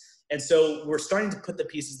regions. And so we're starting to put the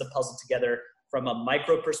pieces of the puzzle together from a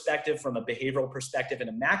micro perspective, from a behavioral perspective, and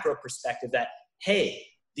a macro perspective that, hey,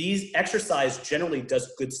 these exercise generally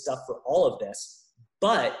does good stuff for all of this,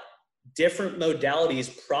 but different modalities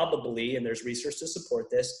probably, and there's research to support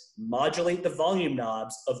this, modulate the volume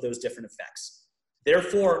knobs of those different effects.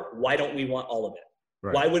 Therefore, why don't we want all of it?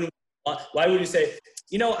 Right. Why would you say,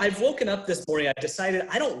 I've woken up this morning, I decided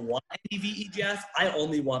I don't want any VEGF, I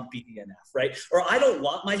only want BDNF, right? Or I don't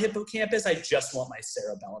want my hippocampus, I just want my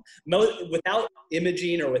cerebellum. Without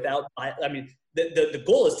imaging or without, the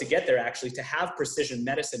goal is to get there actually, to have precision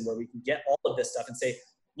medicine where we can get all of this stuff and say,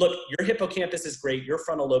 look, your hippocampus is great, your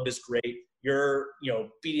frontal lobe is great, your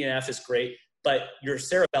BDNF is great, but your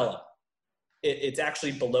cerebellum, it's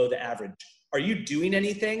actually below the average. Are you doing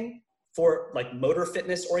anything For like motor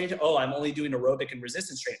fitness oriented, oh, I'm only doing aerobic and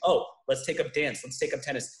resistance training. Oh, let's take up dance, let's take up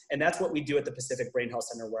tennis. And that's what we do at the Pacific Brain Health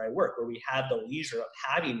Center where I work, where we have the leisure of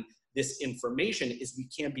having this information, is we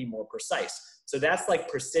can be more precise. So that's like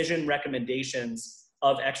precision recommendations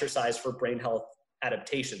of exercise for brain health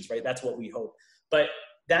adaptations, right? That's what we hope. But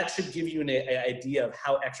that should give you an idea of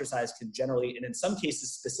how exercise can generally, and in some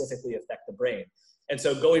cases specifically, affect the brain. And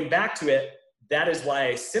so going back to it, that is why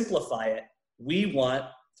I simplify it. We want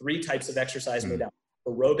 3 types of exercise modalities: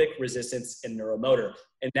 aerobic, resistance, and neuromotor.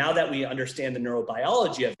 And now that we understand the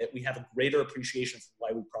neurobiology of it, we have a greater appreciation for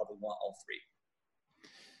why we probably want all 3.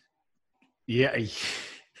 Yeah.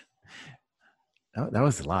 That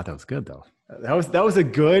was a lot. That was good though. That was a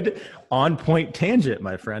good on point tangent,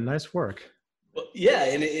 my friend. Nice work. Well, yeah.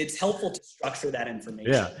 And it's helpful to structure that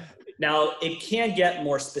information. Yeah. Now it can get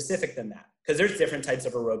more specific than that, because there's different types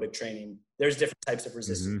of aerobic training. There's different types of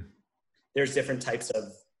resistance. There's different types of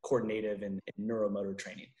coordinative and neuromotor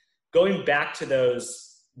training. Going back to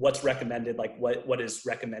those, what's recommended, like what is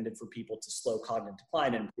recommended for people to slow cognitive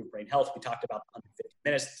decline and improve brain health. We talked about 150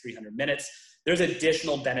 minutes, 300 minutes. There's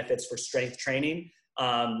additional benefits for strength training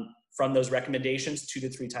from those recommendations. 2 to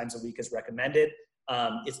 3 times a week is recommended.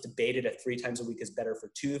 It's debated if 3 times a week is better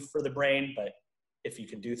for the brain, but if you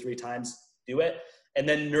can do 3 times, do it. And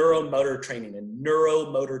then neuromotor training. And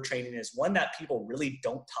neuromotor training is one that people really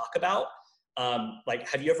don't talk about. Like,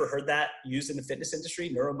 have you ever heard that used in the fitness industry,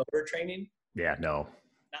 neuromotor training? Yeah, no.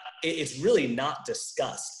 It's really not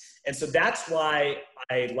discussed. And so that's why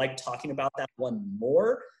I like talking about that one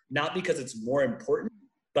more, not because it's more important,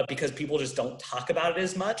 but because people just don't talk about it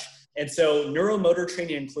as much. And so neuromotor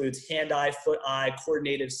training includes hand-eye, foot-eye,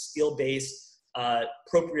 coordinative, skill-based,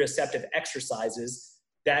 proprioceptive exercises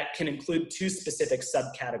that can include 2 specific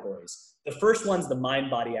subcategories. The first one's the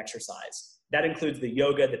mind-body exercise. That includes the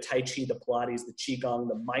yoga, the Tai Chi, the Pilates, the Qigong,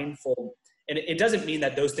 the mindful. And it doesn't mean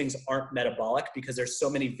that those things aren't metabolic, because there's so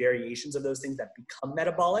many variations of those things that become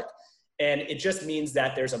metabolic. And it just means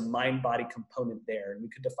that there's a mind-body component there. And we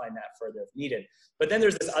could define that further if needed. But then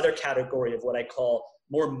there's this other category of what I call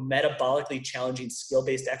more metabolically challenging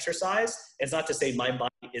skill-based exercise. It's not to say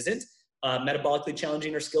mind-body isn't metabolically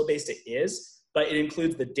challenging or skill-based, it is. But it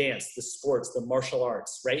includes the dance, the sports, the martial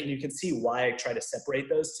arts, right? And you can see why I try to separate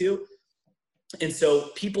those 2. And so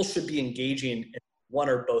people should be engaging in one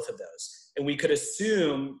or both of those. And we could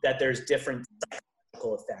assume that there's different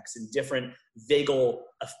psychological effects and different vagal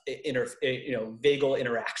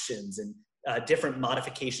interactions and different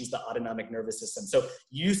modifications to the autonomic nervous system. So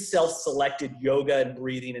you self-selected yoga and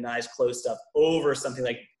breathing and eyes closed stuff over something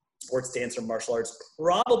like sports, dance, or martial arts,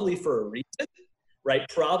 probably for a reason, right?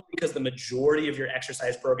 Probably because the majority of your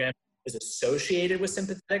exercise program is associated with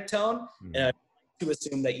sympathetic tone. And to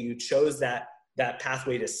assume that you chose that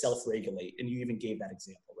pathway to self-regulate, and you even gave that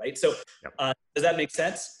example, right? So does that make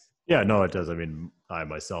sense? Yeah, no, it does. I mean, I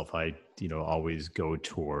myself, always go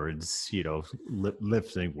towards,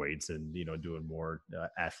 lifting weights and, doing more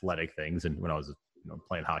athletic things. And when I was,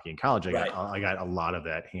 playing hockey in college, I got a lot of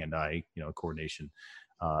that hand-eye, coordination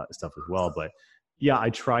stuff as well. But yeah,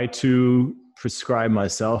 I try to prescribe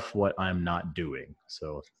myself what I'm not doing.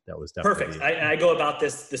 So that was definitely perfect. I go about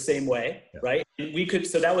this the same way, right? And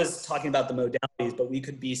so that was talking about the modalities, but we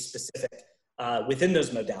could be specific within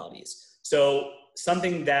those modalities. So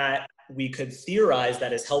something that we could theorize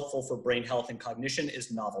that is helpful for brain health and cognition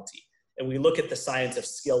is novelty. And we look at the science of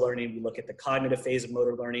skill learning, we look at the cognitive phase of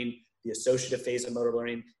motor learning, the associative phase of motor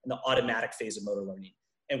learning, and the automatic phase of motor learning.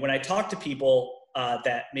 And when I talk to people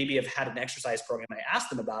that maybe have had an exercise program, I ask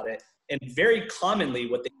them about it. And very commonly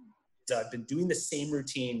what they do is, I've been doing the same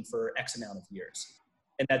routine for X amount of years.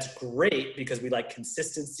 And that's great because we like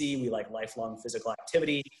consistency, we like lifelong physical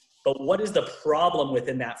activity. But what is the problem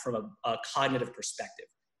within that from a cognitive perspective?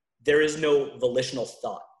 There is no volitional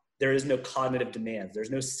thought. There is no cognitive demands.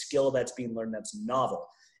 There's no skill that's being learned that's novel.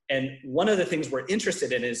 And one of the things we're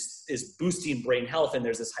interested in is boosting brain health. And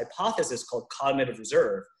there's this hypothesis called cognitive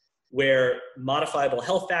reserve, where modifiable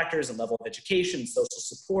health factors and level of education, social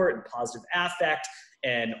support, and positive affect,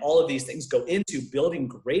 and all of these things go into building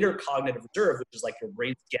greater cognitive reserve, which is like your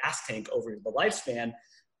brain's gas tank over the lifespan.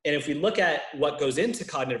 And if we look at what goes into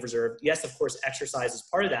cognitive reserve, yes, of course, exercise is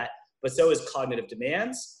part of that, but so is cognitive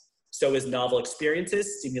demands, so is novel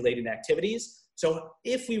experiences, stimulating activities. So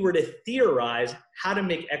if we were to theorize how to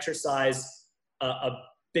make exercise a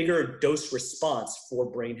bigger dose response for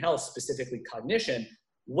brain health, specifically cognition,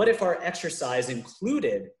 what if our exercise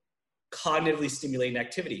included cognitively stimulating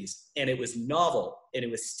activities, and it was novel and it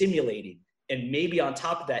was stimulating, and maybe on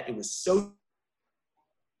top of that, it was social?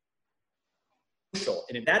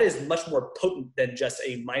 And that is much more potent than just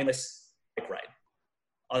a mindless bike ride.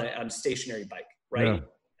 on a stationary bike, right? Yeah.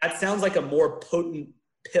 That sounds like a more potent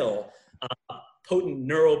pill, potent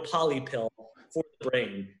neuropoly pill for the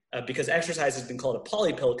brain, because exercise has been called a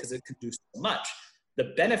poly pill because it can do so much.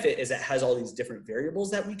 The benefit is it has all these different variables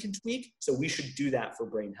that we can tweak. So we should do that for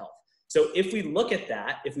brain health. So if we look at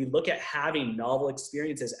that, if we look at having novel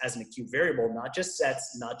experiences as an acute variable, not just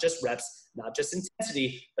sets, not just reps, not just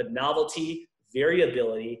intensity, but novelty,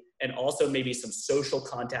 variability, and also maybe some social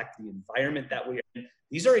contact, the environment that we're in,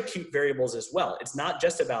 these are acute variables as well. It's not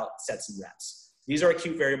just about sets and reps. These are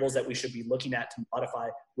acute variables that we should be looking at to modify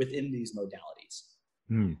within these modalities.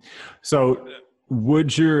 So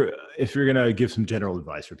if you're going to give some general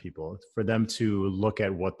advice for people, for them to look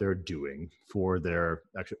at what they're doing for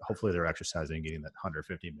hopefully they're exercising and getting that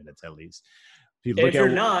 150 minutes at least. If you're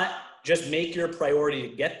not, just make your priority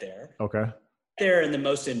to get there. Okay. Get there in the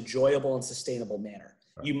most enjoyable and sustainable manner.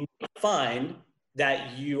 Right. You might find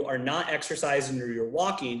that you are not exercising or you're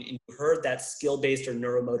walking and you heard that skill-based or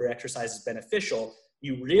neuromotor exercise is beneficial.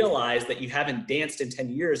 You realize that you haven't danced in 10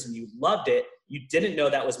 years and you loved it. You didn't know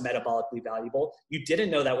that was metabolically valuable. You didn't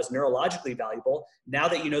know that was neurologically valuable. Now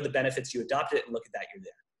that you know the benefits, you adopted it, and look at that, you're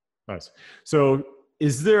there. Nice. So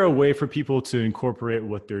is there a way for people to incorporate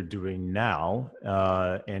what they're doing now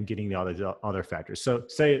and getting the other factors? So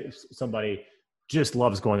say somebody just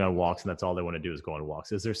loves going on walks and that's all they want to do is go on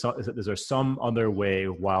walks. Is there some other way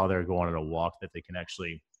while they're going on a walk that they can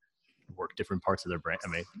actually work different parts of their brain? I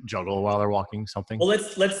mean, juggle while they're walking, something? Well,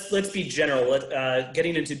 let's be general.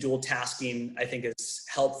 Getting into dual tasking, I think, is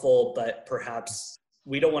helpful, but perhaps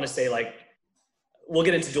we don't want to say we'll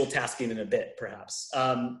get into dual tasking in a bit, perhaps.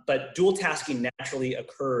 But dual tasking naturally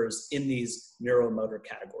occurs in these neuromotor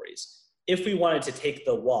categories. If we wanted to take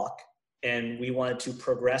the walk and we wanted to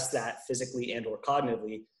progress that physically and or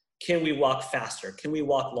cognitively, can we walk faster? Can we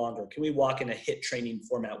walk longer? Can we walk in a HIIT training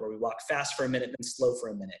format where we walk fast for a minute and then slow for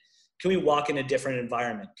a minute? Can we walk in a different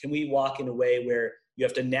environment? Can we walk in a way where you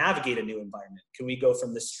have to navigate a new environment? Can we go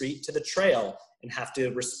from the street to the trail and have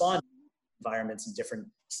to respond to environments and different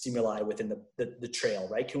stimuli within the trail,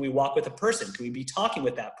 right? Can we walk with a person? Can we be talking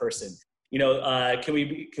with that person? Can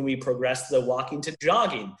we progress the walking to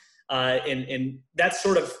jogging? And that's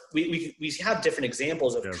sort of, we have different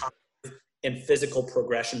examples of cognitive and physical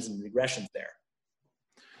progressions and regressions there.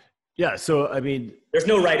 Yeah. So, I mean, there's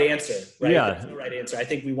no right answer, right? Yeah. There's no right answer. I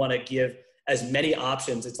think we want to give as many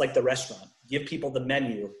options. It's like the restaurant. Give people the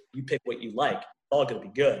menu. You pick what you like. It's all going to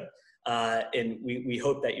be good. And we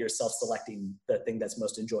hope that you're self-selecting the thing that's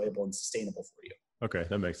most enjoyable and sustainable for you. Okay,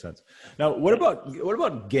 that makes sense. Now, what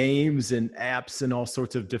about games and apps and all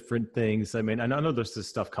sorts of different things? I mean, I know there's this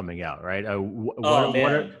stuff coming out, right?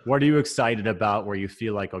 What are you excited about where you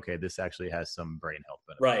feel like, okay, this actually has some brain health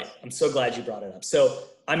benefits? Right. I'm so glad you brought it up. So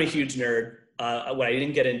I'm a huge nerd. What I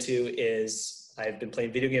didn't get into is I've been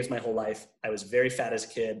playing video games my whole life. I was very fat as a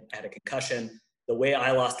kid. I had a concussion. The way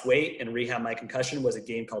I lost weight and rehab my concussion was a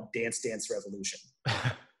game called Dance Dance Revolution.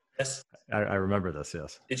 Yes. I remember this,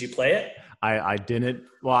 yes. Did you play it? I didn't.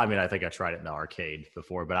 Well, I mean, I think I tried it in the arcade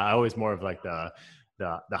before, but I was more of like the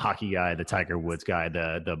hockey guy, the Tiger Woods guy,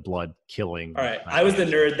 the blood killing. All right. I was the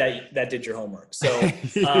nerd that did your homework. So,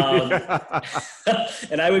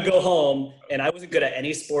 and I would go home and I wasn't good at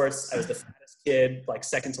any sports. I was the fattest kid, like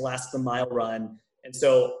second to last in the mile run. And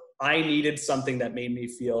so I needed something that made me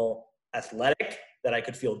feel athletic, that I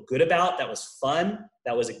could feel good about, that was fun,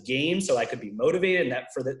 that was a game, so I could be motivated. And that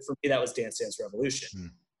for me, that was Dance Dance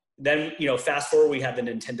Revolution. Then, fast forward, we had the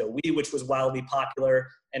Nintendo Wii, which was wildly popular.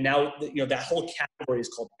 And now, that whole category is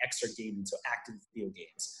called exergaming, so active video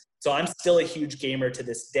games. So I'm still a huge gamer to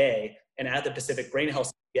this day. And at the Pacific Brain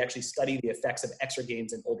Health, we actually study the effects of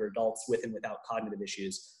exergames in older adults with and without cognitive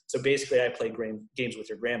issues. So basically, I play games with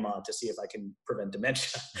your grandma to see if I can prevent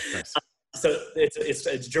dementia. Nice. So it's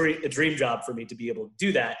a dream job for me to be able to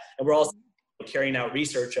do that. And we're also carrying out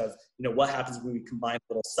research of, what happens when we combine a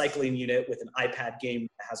little cycling unit with an iPad game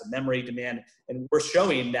that has a memory demand. And we're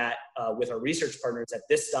showing that with our research partners that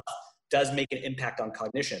this stuff does make an impact on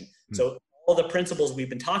cognition. So all the principles we've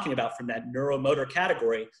been talking about from that neuromotor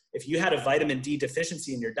category, if you had a vitamin D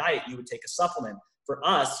deficiency in your diet, you would take a supplement. For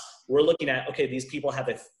us, we're looking at, okay, these people have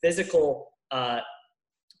a physical,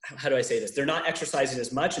 how do I say this? They're not exercising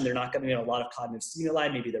as much and they're not getting a lot of cognitive stimuli.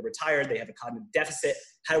 Maybe they're retired. They have a cognitive deficit.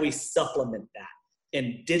 How do we supplement that?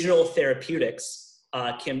 And digital therapeutics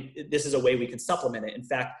this is a way we can supplement it. In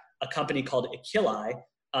fact, a company called Akili,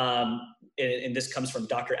 and this comes from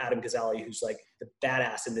Dr. Adam Gazzaley, who's like the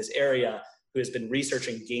badass in this area, who has been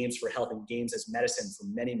researching games for health and games as medicine for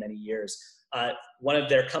many, many years. One of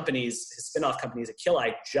their companies, his spinoff companies,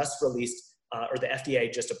 Akili, just released, or the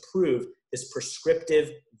FDA just approved this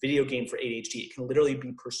prescriptive video game for ADHD. It can literally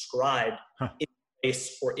be prescribed in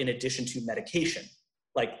place or in addition to medication.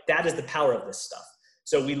 Like, that is the power of this stuff.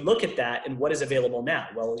 So we look at that and what is available now.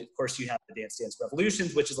 Well, of course, you have the Dance Dance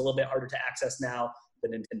Revolutions, which is a little bit harder to access now. The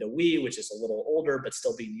Nintendo Wii, which is a little older, but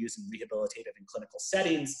still being used in rehabilitative and clinical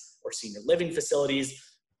settings or senior living facilities.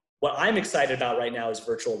 What I'm excited about right now is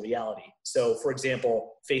virtual reality. So, for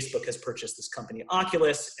example, Facebook has purchased this company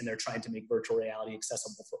Oculus, and they're trying to make virtual reality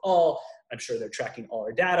accessible for all. I'm sure they're tracking all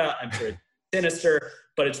our data. I'm sure it's sinister,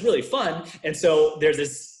 but it's really fun. And so there's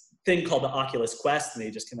this thing called the Oculus Quest, and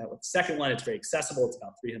they just came out with the second one. It's very accessible. It's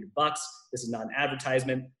about $300. This is not an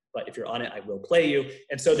advertisement, but if you're on it, I will play you.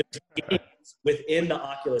 And so there's games within the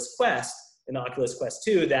Oculus Quest and the Oculus Quest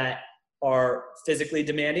 2 that are physically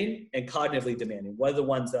demanding and cognitively demanding. One of the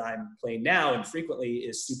ones that I'm playing now and frequently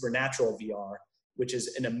is Supernatural VR, which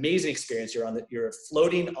is an amazing experience. You're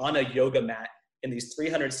floating on a yoga mat in these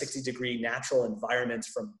 360-degree natural environments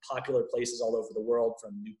from popular places all over the world,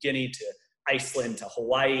 from New Guinea to Iceland to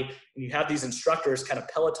Hawaii. And you have these instructors kind of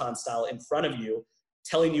Peloton style in front of you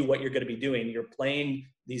telling you what you're going to be doing. You're playing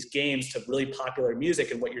these games to really popular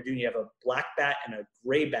music, and what you're doing, you have a black bat and a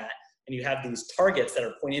gray bat, and you have these targets that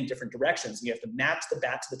are pointing in different directions, and you have to match the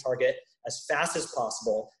bat to the target as fast as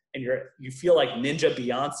possible. And you feel like Ninja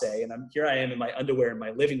Beyonce, and here I am in my underwear in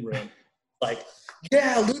my living room, like,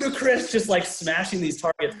 yeah, Ludacris, just like smashing these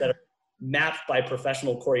targets that are mapped by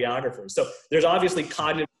professional choreographers. So there's obviously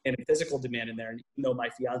cognitive and physical demand in there. And even though my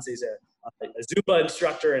fiance is a Zumba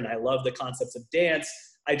instructor and I love the concepts of dance,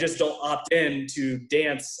 I just don't opt in to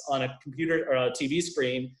dance on a computer or a TV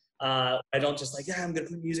screen. I don't just like, yeah, I'm going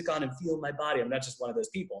to put music on and feel my body. I'm not just one of those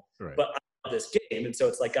people. Right. But I love this game. And so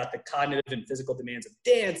it's like got the cognitive and physical demands of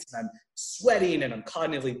dance, and I'm sweating and I'm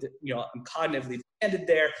cognitively demanded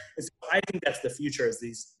there. And so I think that's the future, is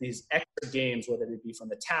these extra games, whether it be from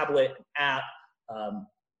the tablet, an app,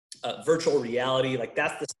 virtual reality. Like,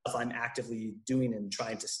 that's the stuff I'm actively doing and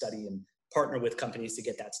trying to study and partner with companies to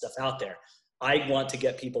get that stuff out there. I want to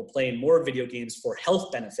get people playing more video games for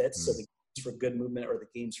health benefits. So the games for good movement or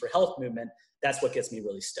the games for health movement, that's what gets me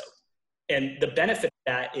really stoked. And the benefit of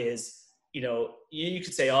that is, you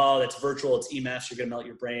could say, oh, that's virtual, it's EMFs, you're going to melt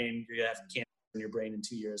your brain, you're going to have cancer in your brain in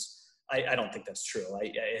 2 years. I don't think that's true.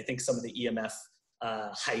 I think some of the EMF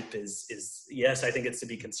hype is yes, I think it's to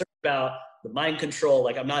be concerned about. The mind control,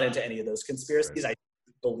 like, I'm not into any of those conspiracies. Right.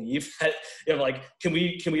 I believe that, can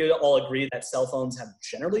we all agree that cell phones have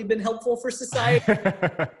generally been helpful for society?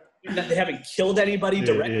 They haven't killed anybody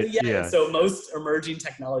directly yet. Yeah. So most emerging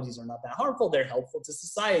technologies are not that harmful. They're helpful to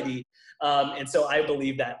society. And so I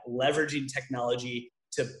believe that leveraging technology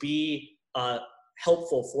to be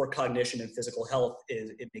helpful for cognition and physical health,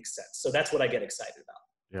 it makes sense. So that's what I get excited about.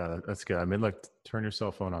 Yeah, that's good. I mean, look, turn your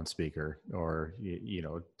cell phone on speaker, or,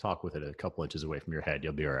 talk with it a couple inches away from your head.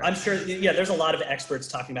 You'll be all right. I'm sure. Yeah, there's a lot of experts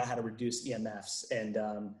talking about how to reduce EMFs, and,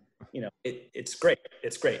 it's great.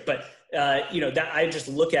 It's great. But, that I just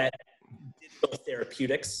look at digital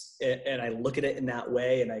therapeutics, and I look at it in that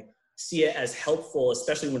way, and I see it as helpful,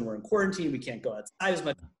 especially when we're in quarantine. We can't go outside as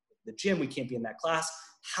much. The gym, we can't be in that class.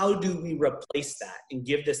 How do we replace that and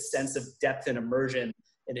give this sense of depth and immersion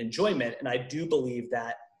and enjoyment? And I do believe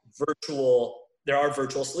that there are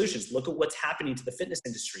virtual solutions. Look at what's happening to the fitness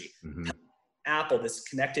industry. Mm-hmm. Apple, this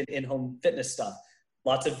connected in-home fitness stuff,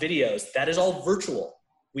 lots of videos, that is all virtual.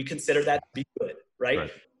 We consider that to be good,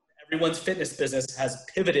 right? Everyone's fitness business has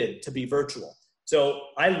pivoted to be virtual. So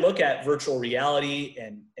I look at virtual reality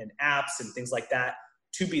and apps and things like that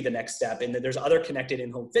to be the next step. And then there's other connected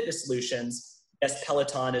in-home fitness solutions. Yes,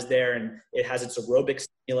 Peloton is there, and it has its aerobic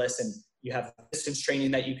stimulus, and you have distance training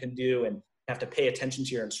that you can do, and you have to pay attention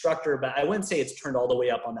to your instructor. But I wouldn't say it's turned all the way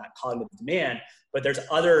up on that cognitive demand, but there's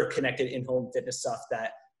other connected in-home fitness stuff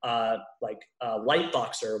that like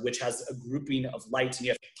Lightboxer, which has a grouping of lights, and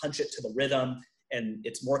you have to punch it to the rhythm, and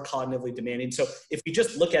it's more cognitively demanding. So if you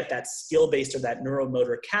just look at that skill-based or that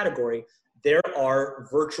neuromotor category, there are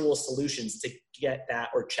virtual solutions to get that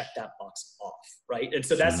or check that box off, right? And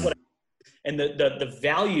so that's what and the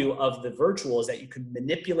value of the virtual is that you can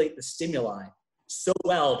manipulate the stimuli so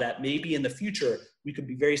well that maybe in the future, we could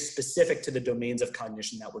be very specific to the domains of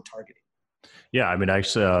cognition that we're targeting. Yeah, I mean,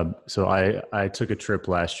 actually, so I took a trip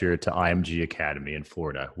last year to IMG Academy in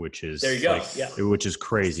Florida, which is there you go. Which is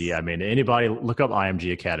crazy. I mean, anybody look up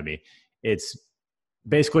IMG Academy. It's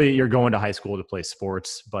basically you're going to high school to play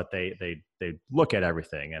sports, but they they look at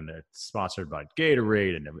everything, and they're sponsored by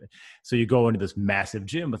Gatorade and everything. So you go into this massive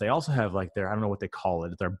gym, but they also have like I don't know what they call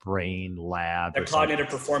it, their brain lab, their cognitive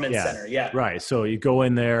performance center. Yeah. Right. So you go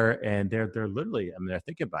in there, and they're literally, I mean, they're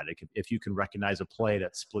thinking about it. If you can recognize a play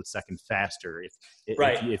that's split second faster,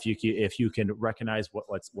 if you can recognize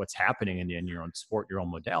what's happening in your own sport, your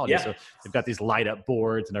own modality. So they've got these light up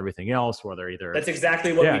boards and everything else where they're either. That's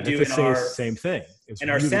exactly what we do in our same thing. In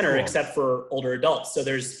our center, except for older adults. So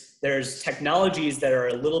there's technologies that are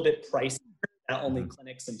a little bit pricey that only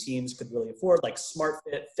clinics and teams could really afford, like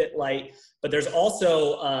SmartFit, FitLight. But there's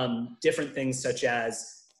also different things such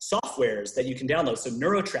as softwares that you can download. So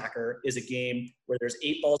NeuroTracker is a game where there's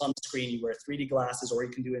 8 balls on the screen. You wear 3D glasses, or you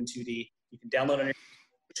can do it in 2D. You can download on your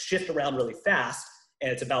shift around really fast.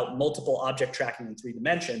 And it's about multiple object tracking in 3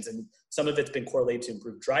 dimensions. And some of it's been correlated to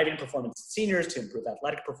improve driving performance in seniors, to improve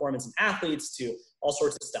athletic performance in athletes, to all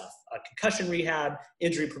sorts of stuff, concussion rehab,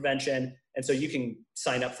 injury prevention. And so you can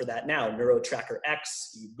sign up for that now. NeuroTracker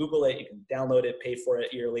X, you Google it, you can download it, pay for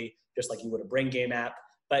it yearly, just like you would a brain game app.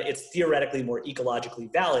 But it's theoretically more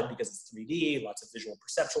ecologically valid because it's 3D, lots of visual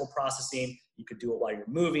perceptual processing. You could do it while you're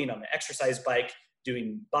moving on an exercise bike,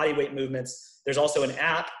 doing body weight movements. There's also an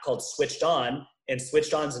app called Switched On, and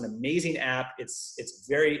Switched On is an amazing app. It's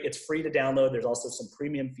free to download. There's also some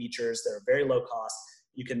premium features that are very low cost.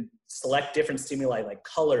 You can select different stimuli like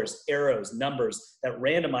colors, arrows, numbers that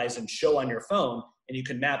randomize and show on your phone. And you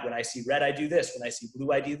can map, when I see red, I do this. When I see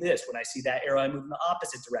blue, I do this. When I see that arrow, I move in the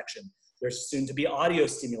opposite direction. There's soon to be audio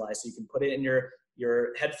stimuli. So you can put it in your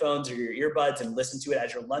headphones or your earbuds and listen to it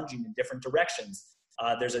as you're lunging in different directions.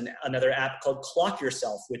 There's another app called Clock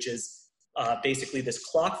Yourself, which is basically this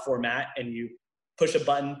clock format, and you push a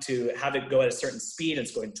button to have it go at a certain speed, and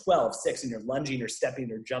it's going 12, 6, and you're lunging or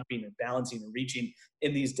stepping or jumping or balancing or reaching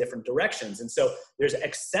in these different directions. And so there's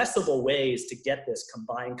accessible ways to get this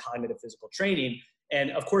combined cognitive physical training.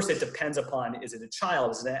 And of course, it depends upon, is it a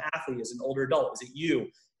child? Is it an athlete? Is it an older adult? Is it you?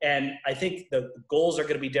 And I think the goals are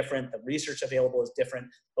going to be different. The research available is different,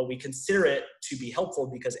 but we consider it to be helpful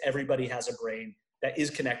because everybody has a brain that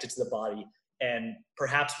is connected to the body. And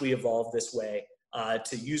perhaps we evolved this way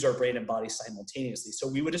to use our brain and body simultaneously. So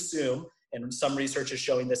we would assume, and some research is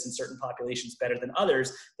showing this in certain populations better than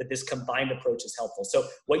others, that this combined approach is helpful. So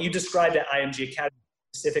what you described at IMG Academy,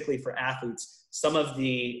 specifically for athletes, some of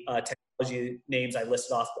the technology names I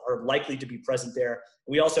listed off are likely to be present there.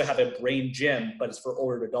 We also have a brain gym, but it's for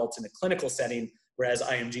older adults in a clinical setting, whereas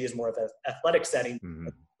IMG is more of an athletic setting. Mm-hmm.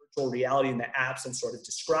 Virtual reality and the apps and sort of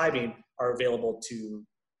describing are available to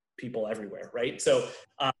people everywhere, right? So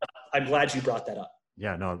I'm glad you brought that up.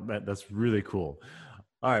 Yeah, no, that's really cool.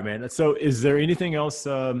 All right, man. So is there anything else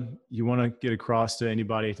you want to get across to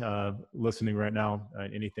anybody listening right now?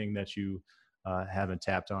 Anything that you haven't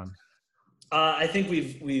tapped on? I think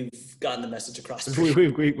we've gotten the message across.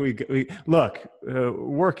 We look,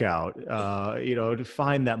 work out, to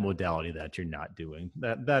find that modality that you're not doing.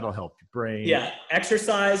 That'll help your brain. Yeah.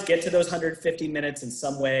 Exercise, get to those 150 minutes in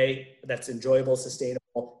some way that's enjoyable,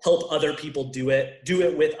 sustainable, help other people do it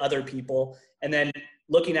with other people. And then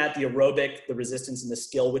looking at the aerobic, the resistance, and the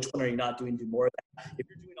skill, which one are you not doing? Do more of that. If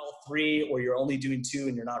you're doing all 3 or you're only doing 2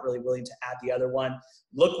 and you're not really willing to add the other one,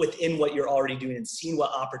 look within what you're already doing and seeing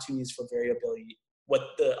what the opportunities for variability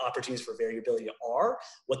are,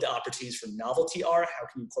 what the opportunities for novelty are, how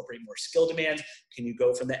can you incorporate more skill demands? Can you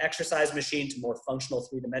go from the exercise machine to more functional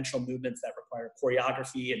 3-dimensional movements that require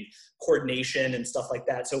choreography and coordination and stuff like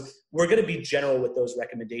that? So we're going to be general with those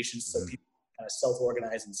recommendations so people kind of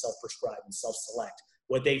self-organize and self-prescribe and self-select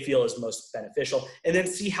what they feel is most beneficial, and then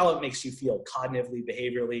see how it makes you feel cognitively,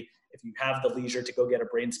 behaviorally. If you have the leisure to go get a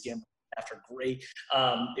brain scan after, great.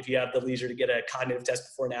 If you have the leisure to get a cognitive test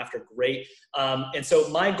before and after, great. And so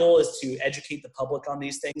my goal is to educate the public on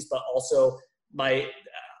these things, but also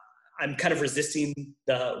I'm kind of resisting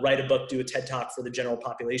the write a book, do a TED Talk for the general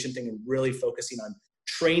population thing, and really focusing on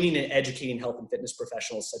training and educating health and fitness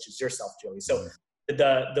professionals such as yourself, Joey. So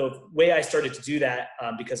the way I started to do that,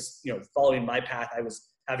 because, following my path, I was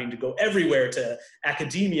having to go everywhere to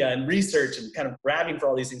academia and research and kind of grabbing for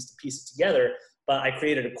all these things to piece it together. But I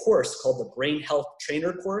created a course called the Brain Health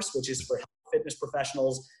Trainer course, which is for health fitness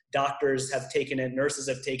professionals. Doctors have taken it, nurses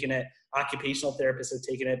have taken it, occupational therapists have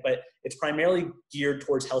taken it, but it's primarily geared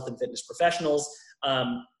towards health and fitness professionals.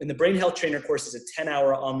 And the Brain Health Trainer course is a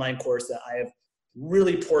 10-hour online course that I have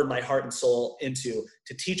really poured my heart and soul into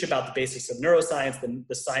to teach about the basics of neuroscience,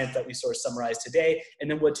 the science that we sort of summarized today,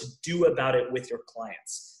 and then what to do about it with your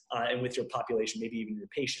clients and with your population, maybe even your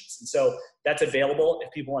patients. And so that's available.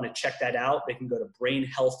 If people want to check that out, they can go to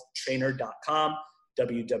brainhealthtrainer.com,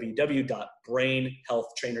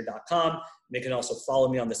 www.brainhealthtrainer.com. They can also follow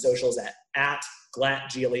me on the socials at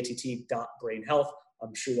glatt.brainhealth.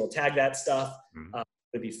 I'm sure they'll tag that stuff.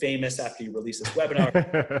 It'll be famous after you release this webinar.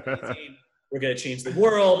 We're going to change the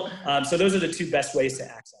world. So those are the two best ways to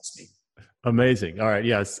access me. Amazing. All right.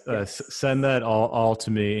 Yes. Send that all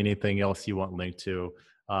to me. Anything else you want linked to,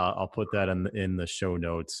 I'll put that in the show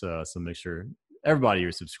notes. So make sure everybody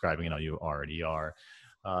you're subscribing, I know you already are.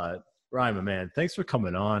 Ryan, my man, thanks for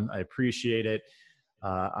coming on. I appreciate it.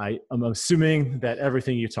 I'm assuming that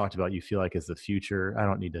everything you talked about, you feel like is the future. I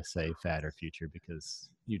don't need to say fad or future because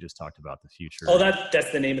you just talked about the future. Oh,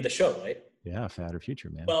 that's the name of the show, right? Yeah, fad or future,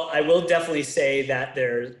 man. Well, I will definitely say that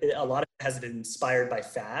there's a lot of it has been inspired by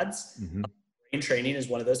fads. Brain training is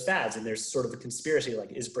one of those fads, and there's sort of a conspiracy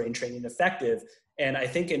like, is brain training effective? And I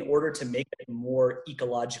think in order to make it more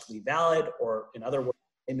ecologically valid, or in other words,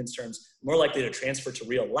 layman's terms, more likely to transfer to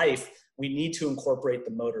real life, we need to incorporate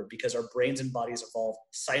the motor because our brains and bodies evolve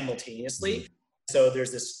simultaneously. So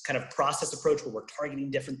there's this kind of process approach where we're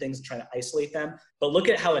targeting different things and trying to isolate them. But look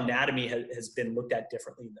at how anatomy has been looked at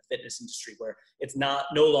differently in the fitness industry, where it's no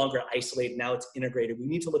longer isolated. Now it's integrated. We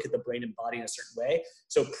need to look at the brain and body in a certain way.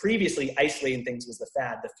 So previously, isolating things was the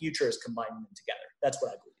fad. The future is combining them together. That's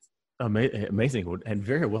what I believe. Amazing and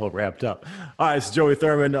very well wrapped up. All right, it's Joey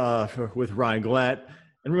Thurman with Ryan Glatt.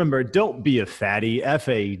 And remember, don't be a fatty,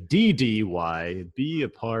 FADDY. Be a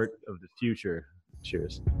part of the future.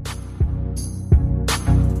 Cheers.